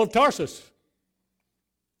was Saul of Tarsus.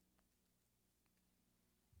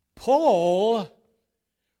 Paul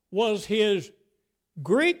was his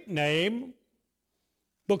Greek name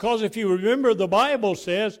because if you remember, the Bible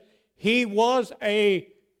says he was a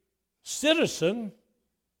citizen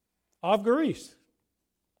of Greece.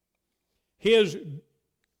 His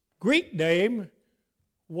Greek name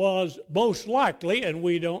was most likely, and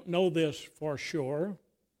we don't know this for sure,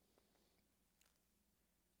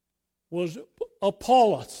 was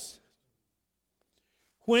Apollos.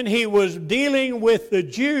 When he was dealing with the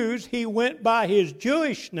Jews, he went by his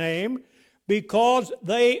Jewish name because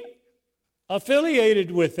they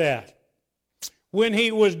affiliated with that. When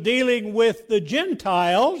he was dealing with the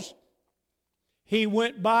Gentiles, he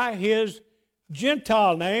went by his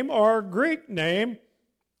Gentile name or Greek name,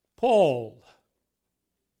 Paul.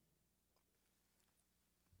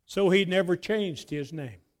 So he never changed his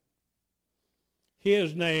name.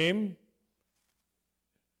 His name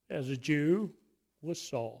as a Jew was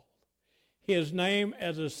Saul. His name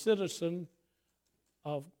as a citizen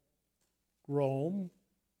of Rome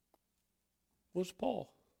was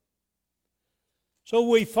Paul. So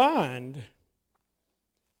we find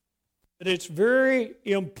that it's very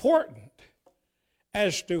important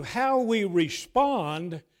as to how we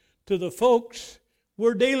respond to the folks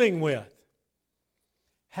we're dealing with.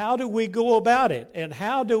 How do we go about it, and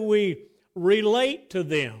how do we relate to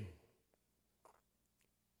them?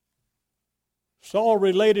 Saul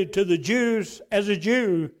related to the Jews as a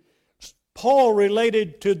Jew. Paul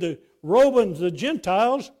related to the Romans, the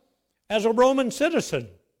Gentiles, as a Roman citizen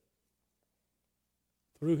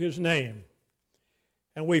through his name.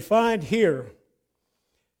 And we find here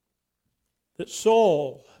that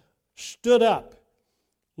Saul stood up,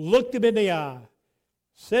 looked him in the eye,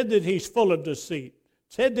 said that he's full of deceit,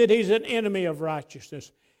 said that he's an enemy of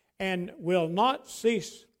righteousness, and will not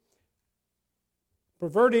cease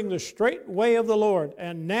perverting the straight way of the Lord.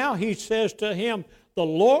 And now he says to him,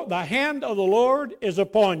 the hand of the Lord is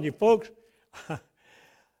upon you. Folks,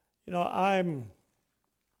 I'm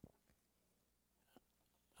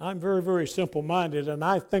very, very simple-minded, and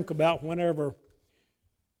I think about whenever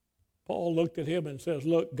Paul looked at him and says,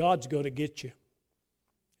 look, God's going to get you.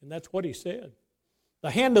 And that's what he said. The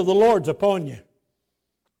hand of the Lord's upon you.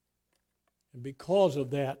 And because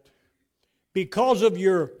of that, because of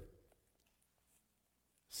your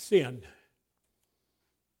sin,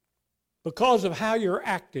 because of how you're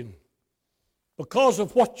acting, because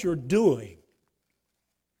of what you're doing,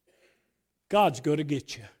 God's going to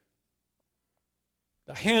get you.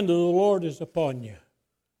 The hand of the Lord is upon you.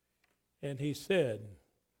 And he said,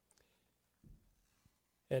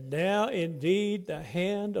 and now indeed the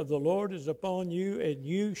hand of the Lord is upon you, and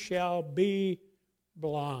you shall be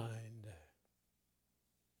blind,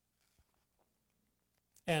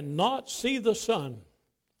 and not see the sun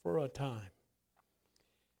for a time.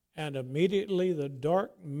 And immediately the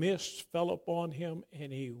dark mist fell upon him,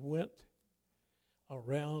 and he went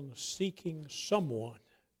around seeking someone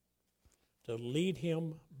to lead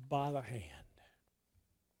him by the hand.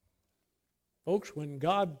 Folks, when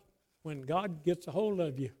God gets a hold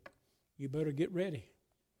of you, you better get ready.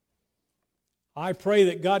 I pray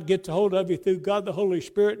that God gets a hold of you through God the Holy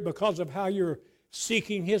Spirit because of how you're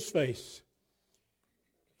seeking His face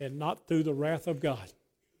and not through the wrath of God.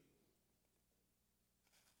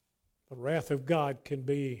 The wrath of God can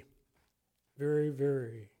be very,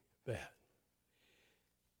 very bad.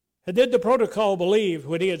 And did the protocol believe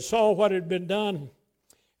when he had saw what had been done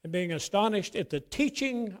and being astonished at the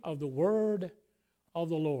teaching of the word of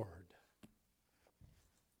the Lord?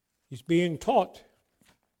 He's being taught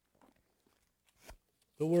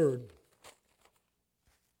the word.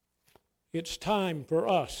 It's time for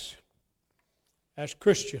us as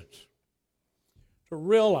Christians to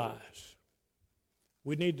realize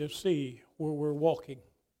we need to see where we're walking.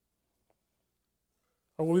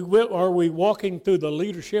 Are we walking through the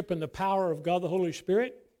leadership and the power of God the Holy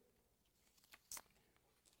Spirit?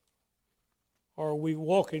 Or are we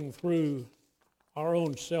walking through our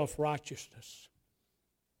own self-righteousness,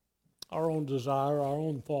 our own desire, our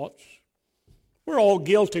own thoughts? We're all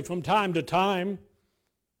guilty from time to time.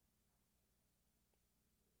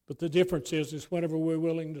 But the difference is whenever we're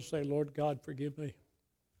willing to say, Lord God, forgive me.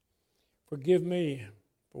 Forgive me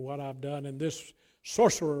for what I've done. And this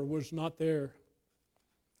sorcerer was not there.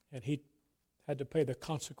 And he had to pay the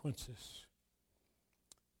consequences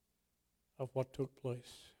of what took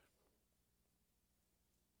place.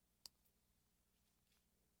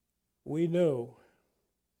 We know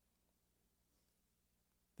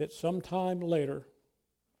that sometime later,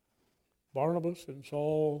 Barnabas and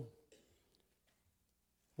Saul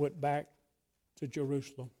went back to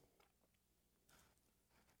Jerusalem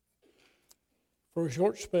for a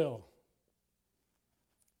short spell.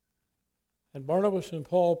 And Barnabas and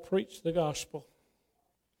Paul preached the gospel.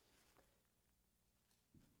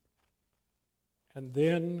 And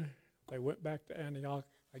then they went back to Antioch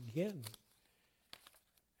again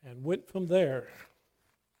and went from there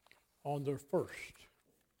on their first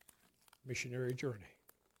missionary journey.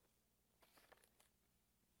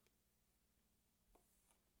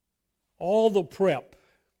 All the prep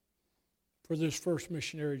for this first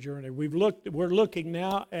missionary journey. We're looking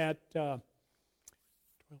now at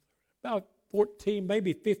about 14,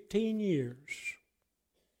 maybe 15 years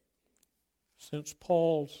since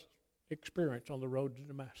Paul's experience on the road to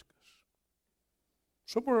Damascus.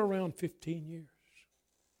 Somewhere around 15 years.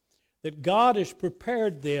 That God has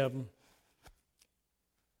prepared them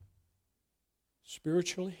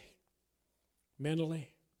spiritually, mentally,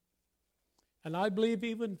 and I believe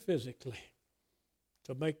even physically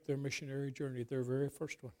to make their missionary journey, their very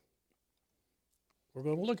first one. We're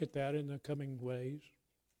going to look at that in the coming ways.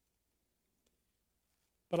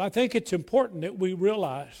 But I think it's important that we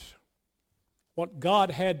realize what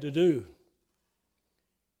God had to do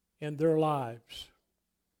in their lives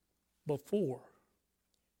before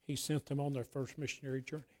He sent them on their first missionary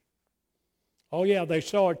journey. Oh yeah, they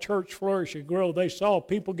saw a church flourish and grow. They saw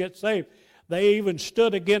people get saved. They even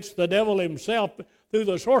stood against the devil himself through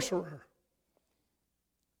the sorcerer.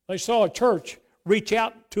 They saw a church reach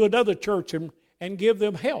out to another church and give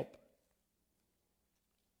them help.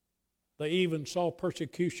 They even saw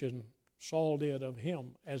persecution Saul did of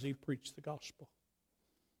him as he preached the gospel.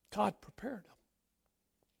 God prepared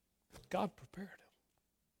him. God prepared him.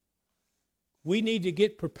 We need to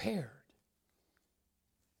get prepared.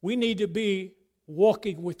 We need to be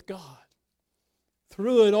walking with God.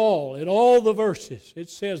 Through it all, in all the verses, it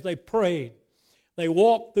says they prayed. They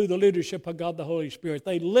walked through the leadership of God the Holy Spirit.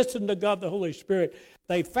 They listened to God the Holy Spirit.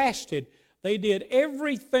 They fasted. They did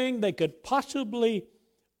everything they could possibly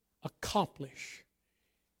accomplish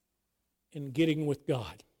in getting with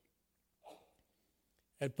God.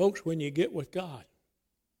 And folks, when you get with God,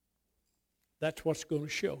 that's what's going to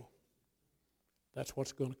show. That's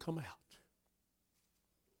what's going to come out.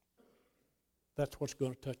 That's what's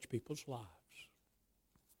going to touch people's lives.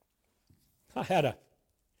 I had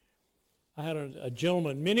a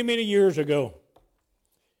gentleman many years ago.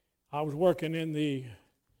 I was working in the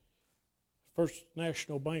First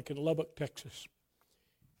National Bank in Lubbock, Texas.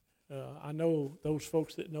 I know those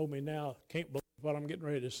folks that know me now can't believe what I'm getting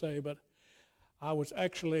ready to say, but I was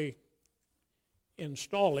actually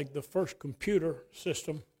installing the first computer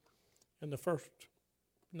system in the First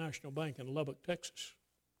National Bank in Lubbock, Texas,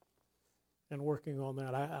 and working on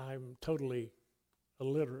that. I'm totally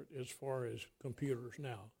illiterate as far as computers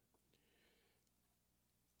now.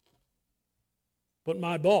 But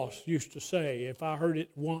my boss used to say, if I heard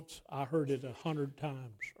it once, I heard it 100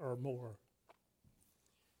 times or more.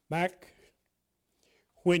 Mac,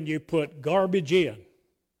 when you put garbage in,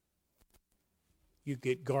 you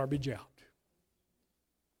get garbage out.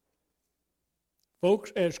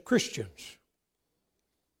 Folks, as Christians,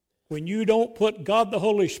 when you don't put God the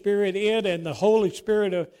Holy Spirit in, and the Holy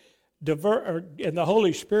Spirit and the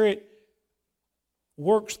Holy Spirit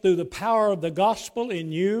works through the power of the gospel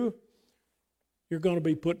in you, you're going to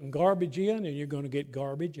be putting garbage in and you're going to get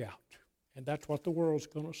garbage out. And that's what the world's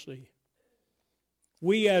going to see.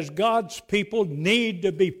 We as God's people need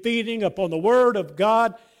to be feeding upon the Word of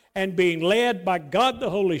God and being led by God the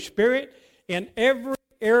Holy Spirit in every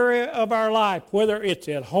area of our life, whether it's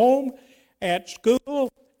at home, at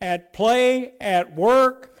school, at play, at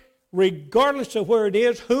work, regardless of where it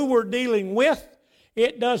is, who we're dealing with,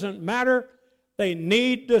 it doesn't matter. They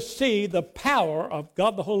need to see the power of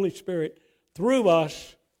God the Holy Spirit through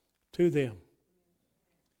us to them.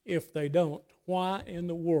 If they don't, why in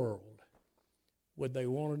the world would they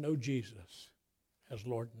want to know Jesus as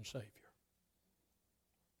Lord and Savior?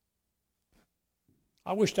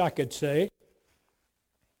 I wished I could say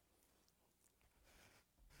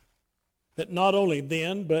that not only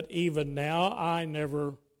then, but even now, I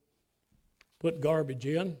never put garbage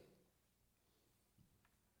in.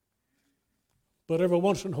 But every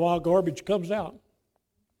once in a while, garbage comes out.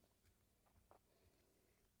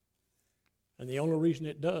 And the only reason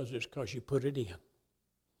it does is because you put it in.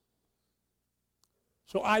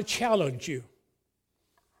 So I challenge you.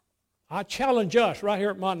 I challenge us right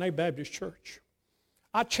here at Monterey Baptist Church.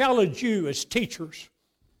 I challenge you as teachers,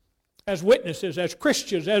 as witnesses, as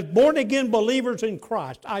Christians, as born-again believers in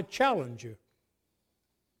Christ. I challenge you.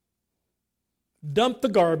 Dump the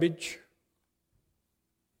garbage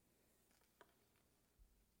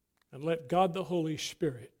and let God the Holy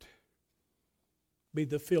Spirit be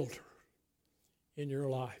the filter in your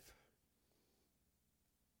life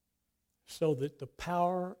so that the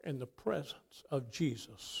power and the presence of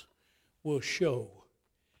Jesus will show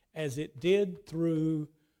as it did through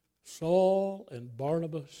Saul and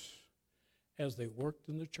Barnabas as they worked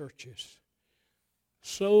in the churches.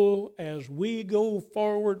 So as we go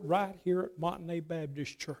forward right here at Monterey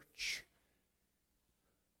Baptist Church,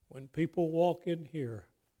 when people walk in here,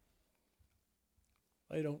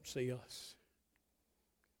 they don't see us.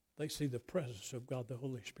 They see the presence of God the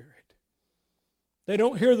Holy Spirit. They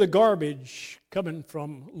don't hear the garbage coming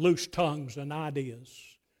from loose tongues and ideas,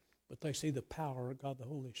 but they see the power of God the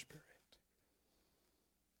Holy Spirit.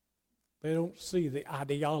 They don't see the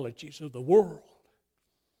ideologies of the world,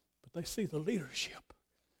 but they see the leadership,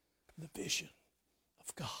 the vision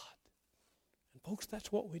of God. And folks,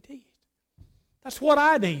 that's what we need. That's what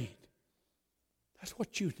I need. That's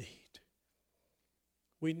what you need.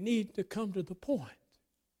 We need to come to the point,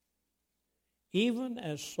 even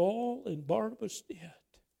as Saul and Barnabas did,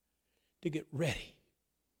 to get ready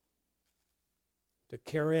to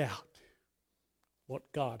carry out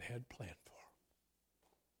what God had planned for.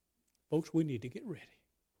 Folks, we need to get ready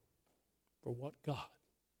for what God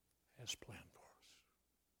has planned for us.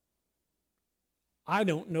 I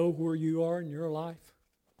don't know where you are in your life.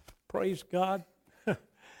 Praise God.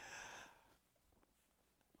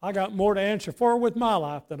 I got more to answer for with my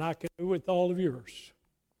life than I can do with all of yours.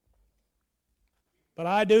 But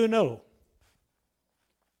I do know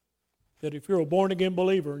that if you're a born-again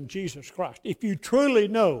believer in Jesus Christ, if you truly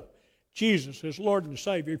know Jesus as Lord and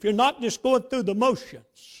Savior, if you're not just going through the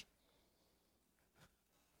motions,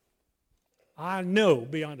 I know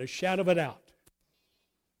beyond a shadow of a doubt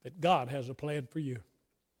that God has a plan for you.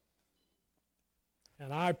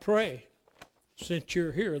 And I pray, since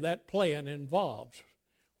you're here, that plan involves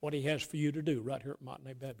what He has for you to do right here at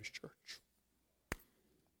Montanay Baptist Church.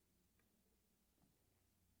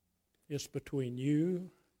 It's between you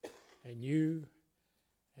and you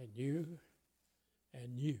and you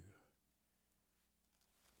and you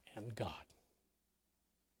and God.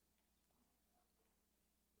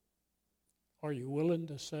 Are you willing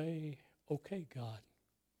to say, okay, God,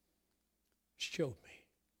 show me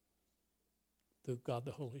through God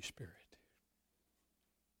the Holy Spirit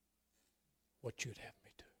what you'd have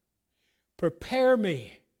me do? Prepare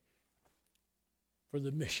me for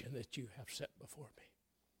the mission that you have set before me,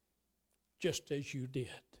 just as you did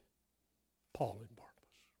Paul and Barnabas.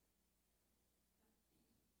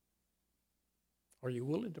 Are you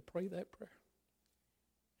willing to pray that prayer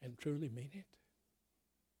and truly mean it?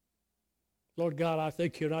 Lord God, I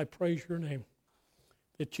thank you and I praise your name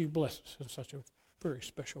that you bless us in such a very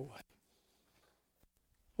special way.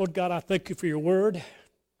 Lord God, I thank you for your word.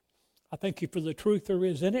 I thank you for the truth there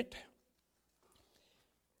is in it.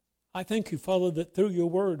 I thank you, Father, that through your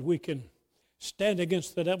word we can stand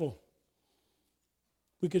against the devil.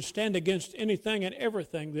 We can stand against anything and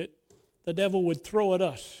everything that the devil would throw at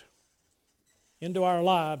us, into our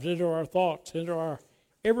lives, into our thoughts, into our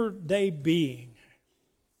everyday being.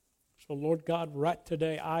 So, Lord God, right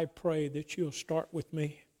today, I pray that you'll start with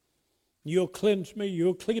me. You'll cleanse me.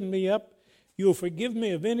 You'll clean me up. You'll forgive me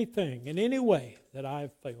of anything, in any way that I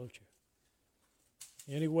have failed you.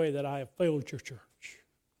 Any way that I have failed your church.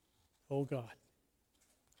 Oh, God,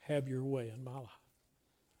 have your way in my life.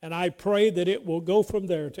 And I pray that it will go from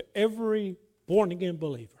there to every born-again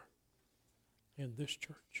believer in this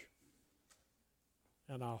church.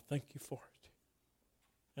 And I'll thank you for it.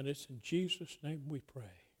 And it's in Jesus' name we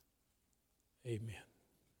pray. Amen.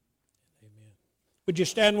 Amen. Would you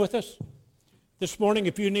stand with us this morning?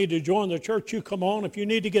 If you need to join the church, you come on. If you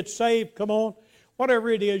need to get saved, come on.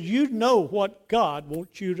 Whatever it is, you know what God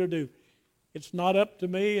wants you to do. It's not up to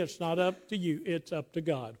me. It's not up to you. It's up to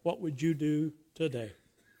God. What would you do today?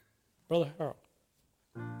 Brother Harold.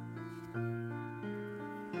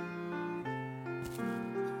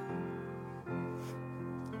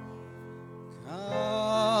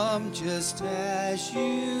 Come just as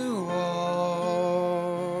you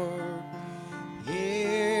are.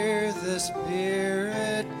 Hear the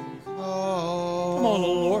Spirit call. Come on,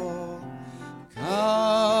 little Lord.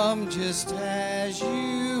 Come just as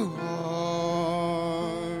you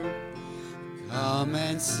are. Come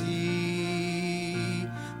and see.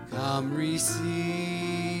 Come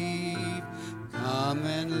receive. Come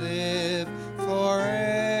and live forever.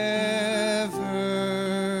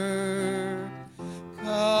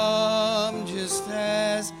 Come just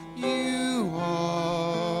as you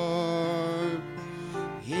are.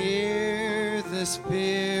 Hear the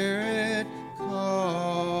Spirit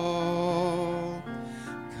call.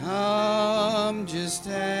 Come just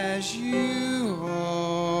as you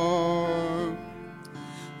are.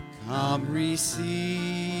 Come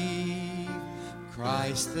receive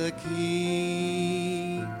Christ the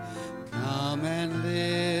King. Come and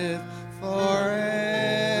live forevermore.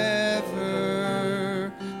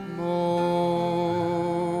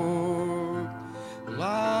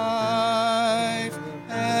 Life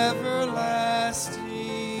everlasting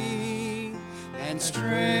and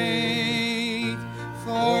strength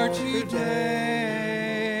for today.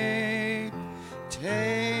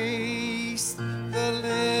 Taste the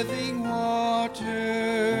living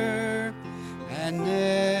water and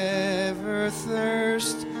never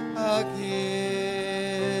thirst again.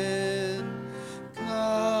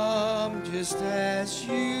 Come just as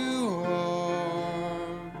you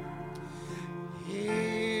are.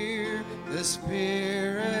 Hear the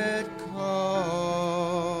Spirit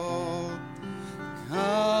call.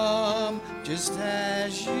 Come just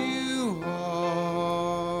as you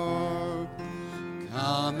are.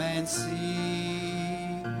 Come and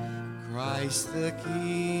see Christ the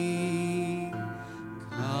King.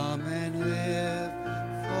 Come and live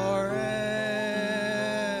forever.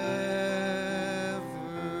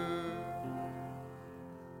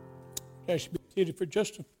 Guys, be seated for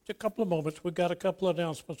just a couple of moments. We've got a couple of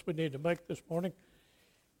announcements we need to make this morning.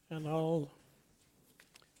 And I'll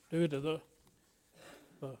due to the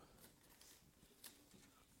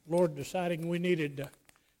Lord deciding we needed to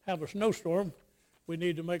have a snowstorm, we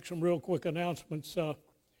need to make some real quick announcements.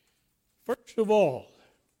 First of all,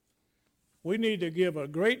 we need to give a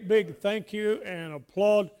great big thank you and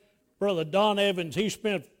applaud Brother Don Evans. He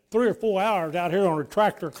spent 3 or 4 hours out here on a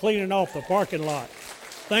tractor cleaning off the parking lot.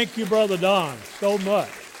 Thank you, Brother Don, so much.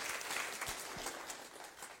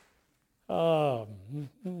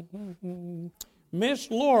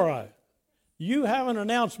 Miss Laura, you have an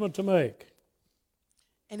announcement to make.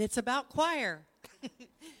 And it's about choir.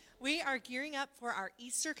 We are gearing up for our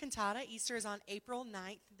Easter cantata. Easter is on April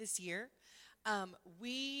 9th this year.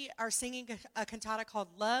 We are singing a cantata called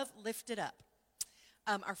Love Lifted Up.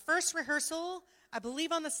 Our first rehearsal, I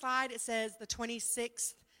believe on the slide it says the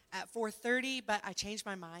 26th at 4:30, but I changed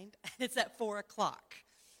my mind. It's at 4 o'clock.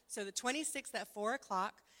 So the 26th at 4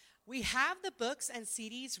 o'clock. We have the books and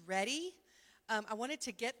CDs ready. I wanted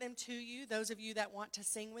to get them to you, those of you that want to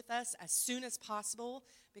sing with us, as soon as possible,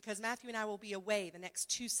 because Matthew and I will be away the next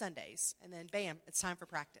 2 Sundays, and then bam, it's time for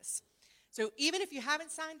practice. So even if you haven't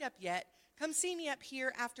signed up yet, come see me up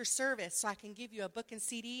here after service so I can give you a book and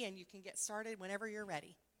CD, and you can get started whenever you're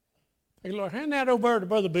ready. Hey, Lord, hand that over to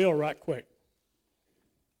Brother Bill right quick.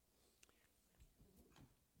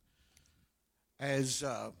 As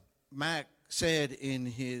Mac said in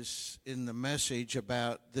the message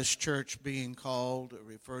about this church being called,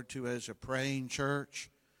 referred to as a praying church,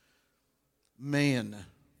 men,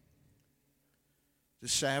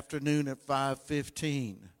 this afternoon at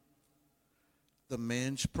 5:15, the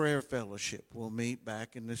men's prayer fellowship will meet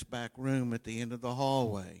back in this back room at the end of the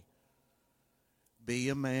hallway. Be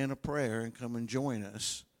a man of prayer and come and join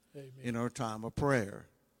us in our time of prayer.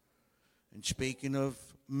 And speaking of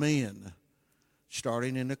men,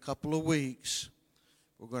 starting in a couple of weeks,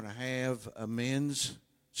 we're going to have a men's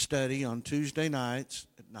study on Tuesday nights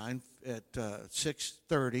at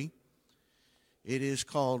 6:30. It is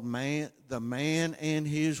called The Man and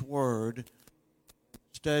His Word.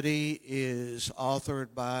 Study is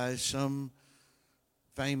authored by some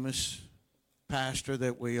famous pastor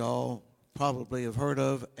that we all probably have heard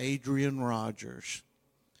of, Adrian Rogers.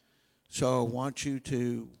 So I want you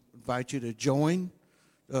to invite you to join,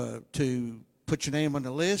 to put your name on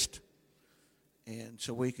the list, and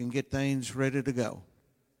so we can get things ready to go.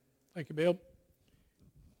 Thank you, Bill.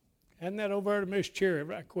 Hand that over to Miss Cherry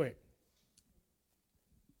right quick.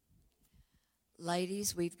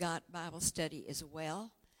 Ladies, we've got Bible study as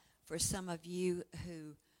well. For some of you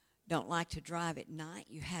who don't like to drive at night,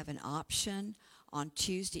 you have an option on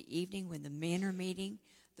Tuesday evening when the men are meeting.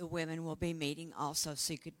 The women will be meeting also,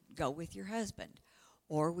 so you could go with your husband.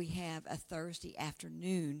 Or we have a Thursday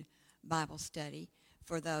afternoon Bible study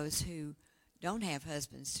for those who don't have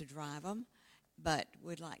husbands to drive them, but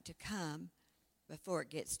would like to come before it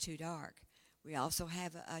gets too dark. We also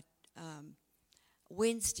have a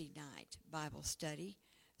Wednesday night Bible study.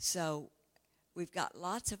 So we've got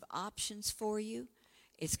lots of options for you.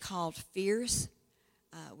 It's called Fierce.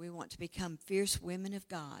 We want to become fierce women of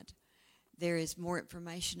God. There is more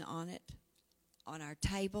information on it on our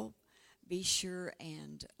table. Be sure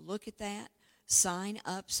and look at that. Sign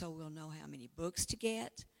up so we'll know how many books to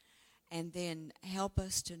get. And then help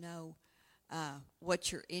us to know what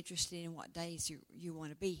you're interested in, what days you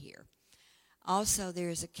want to be here. Also, there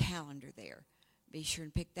is a calendar there. Be sure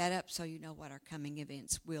and pick that up so you know what our coming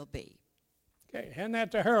events will be. Okay, hand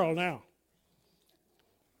that to Harold now.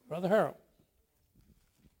 Brother Harold.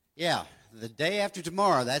 Yeah, the day after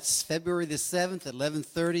tomorrow, that's February the 7th at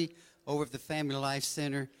 11:30 over at the Family Life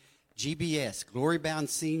Center. GBS, Glory Bound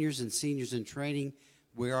Seniors and Seniors in Training.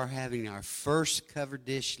 We are having our first covered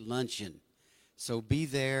dish luncheon. So be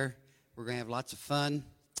there. We're going to have lots of fun,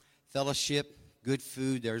 fellowship, good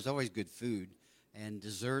food. There's always good food. And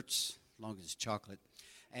desserts, as long as it's chocolate.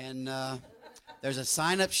 And there's a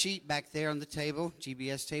sign-up sheet back there on the table,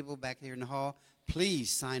 GBS table back there in the hall.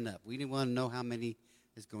 Please sign up. We want to know how many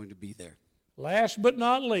is going to be there. Last but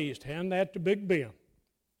not least, hand that to Big Ben.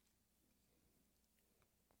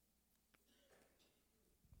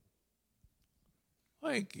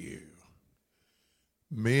 Thank you.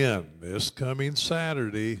 Men, this coming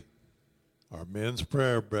Saturday, our men's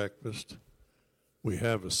prayer breakfast, we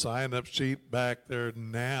have a sign-up sheet back there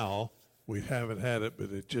now. We haven't had it,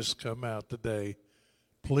 but it just come out today.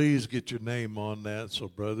 Please get your name on that so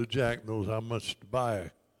Brother Jack knows how much to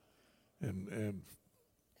buy and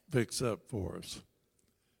fix up for us.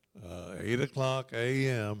 8 o'clock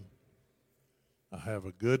a.m. I have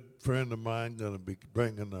a good friend of mine going to be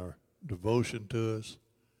bringing our devotion to us.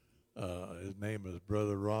 His name is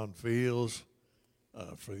Brother Ron Fields.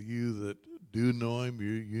 For you that do know him,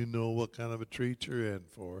 you know what kind of a treat you're in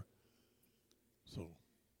for. So,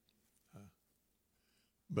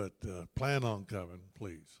 but plan on coming,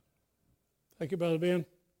 please. Thank you, Brother Ben.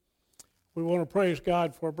 We want to praise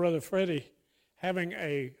God for Brother Freddie having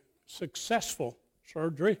a successful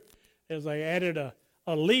surgery as they added a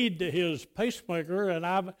a lead to his pacemaker, and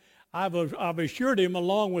I've assured him,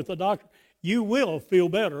 along with the doctor, you will feel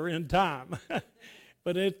better in time.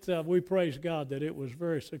 But we praise God that it was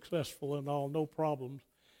very successful and all, no problems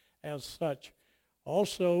as such.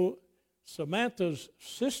 Also, Samantha's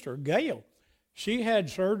sister, Gail, she had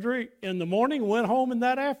surgery in the morning, went home in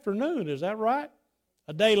that afternoon. Is that right?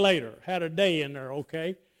 A day later. Had a day in there,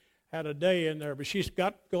 okay? Had a day in there, but she's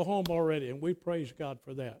got to go home already, and we praise God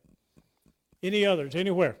for that. Any others,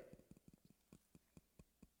 anywhere?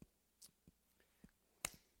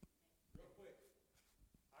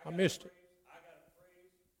 I missed it.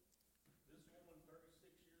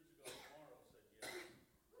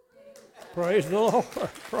 Praise the Lord.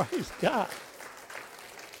 Praise God.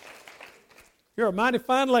 You're a mighty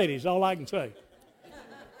fine lady, is all I can say.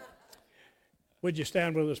 Would you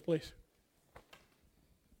stand with us, please?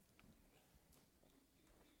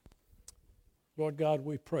 Lord God,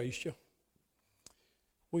 we praise you.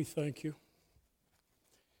 We thank you.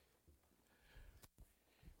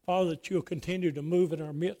 Father, that you'll continue to move in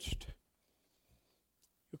our midst.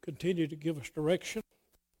 You'll continue to give us direction.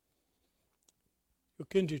 You'll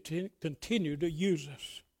continue to use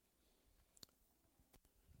us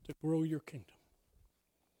to grow your kingdom.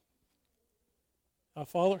 Now,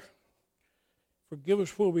 Father, forgive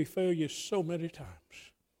us where we fail you so many times.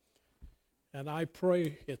 And I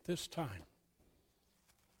pray at this time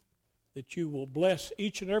that you will bless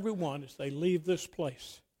each and every one as they leave this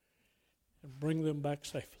place and bring them back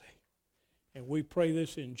safely. And we pray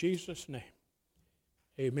this in Jesus' name.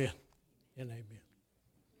 Amen and amen.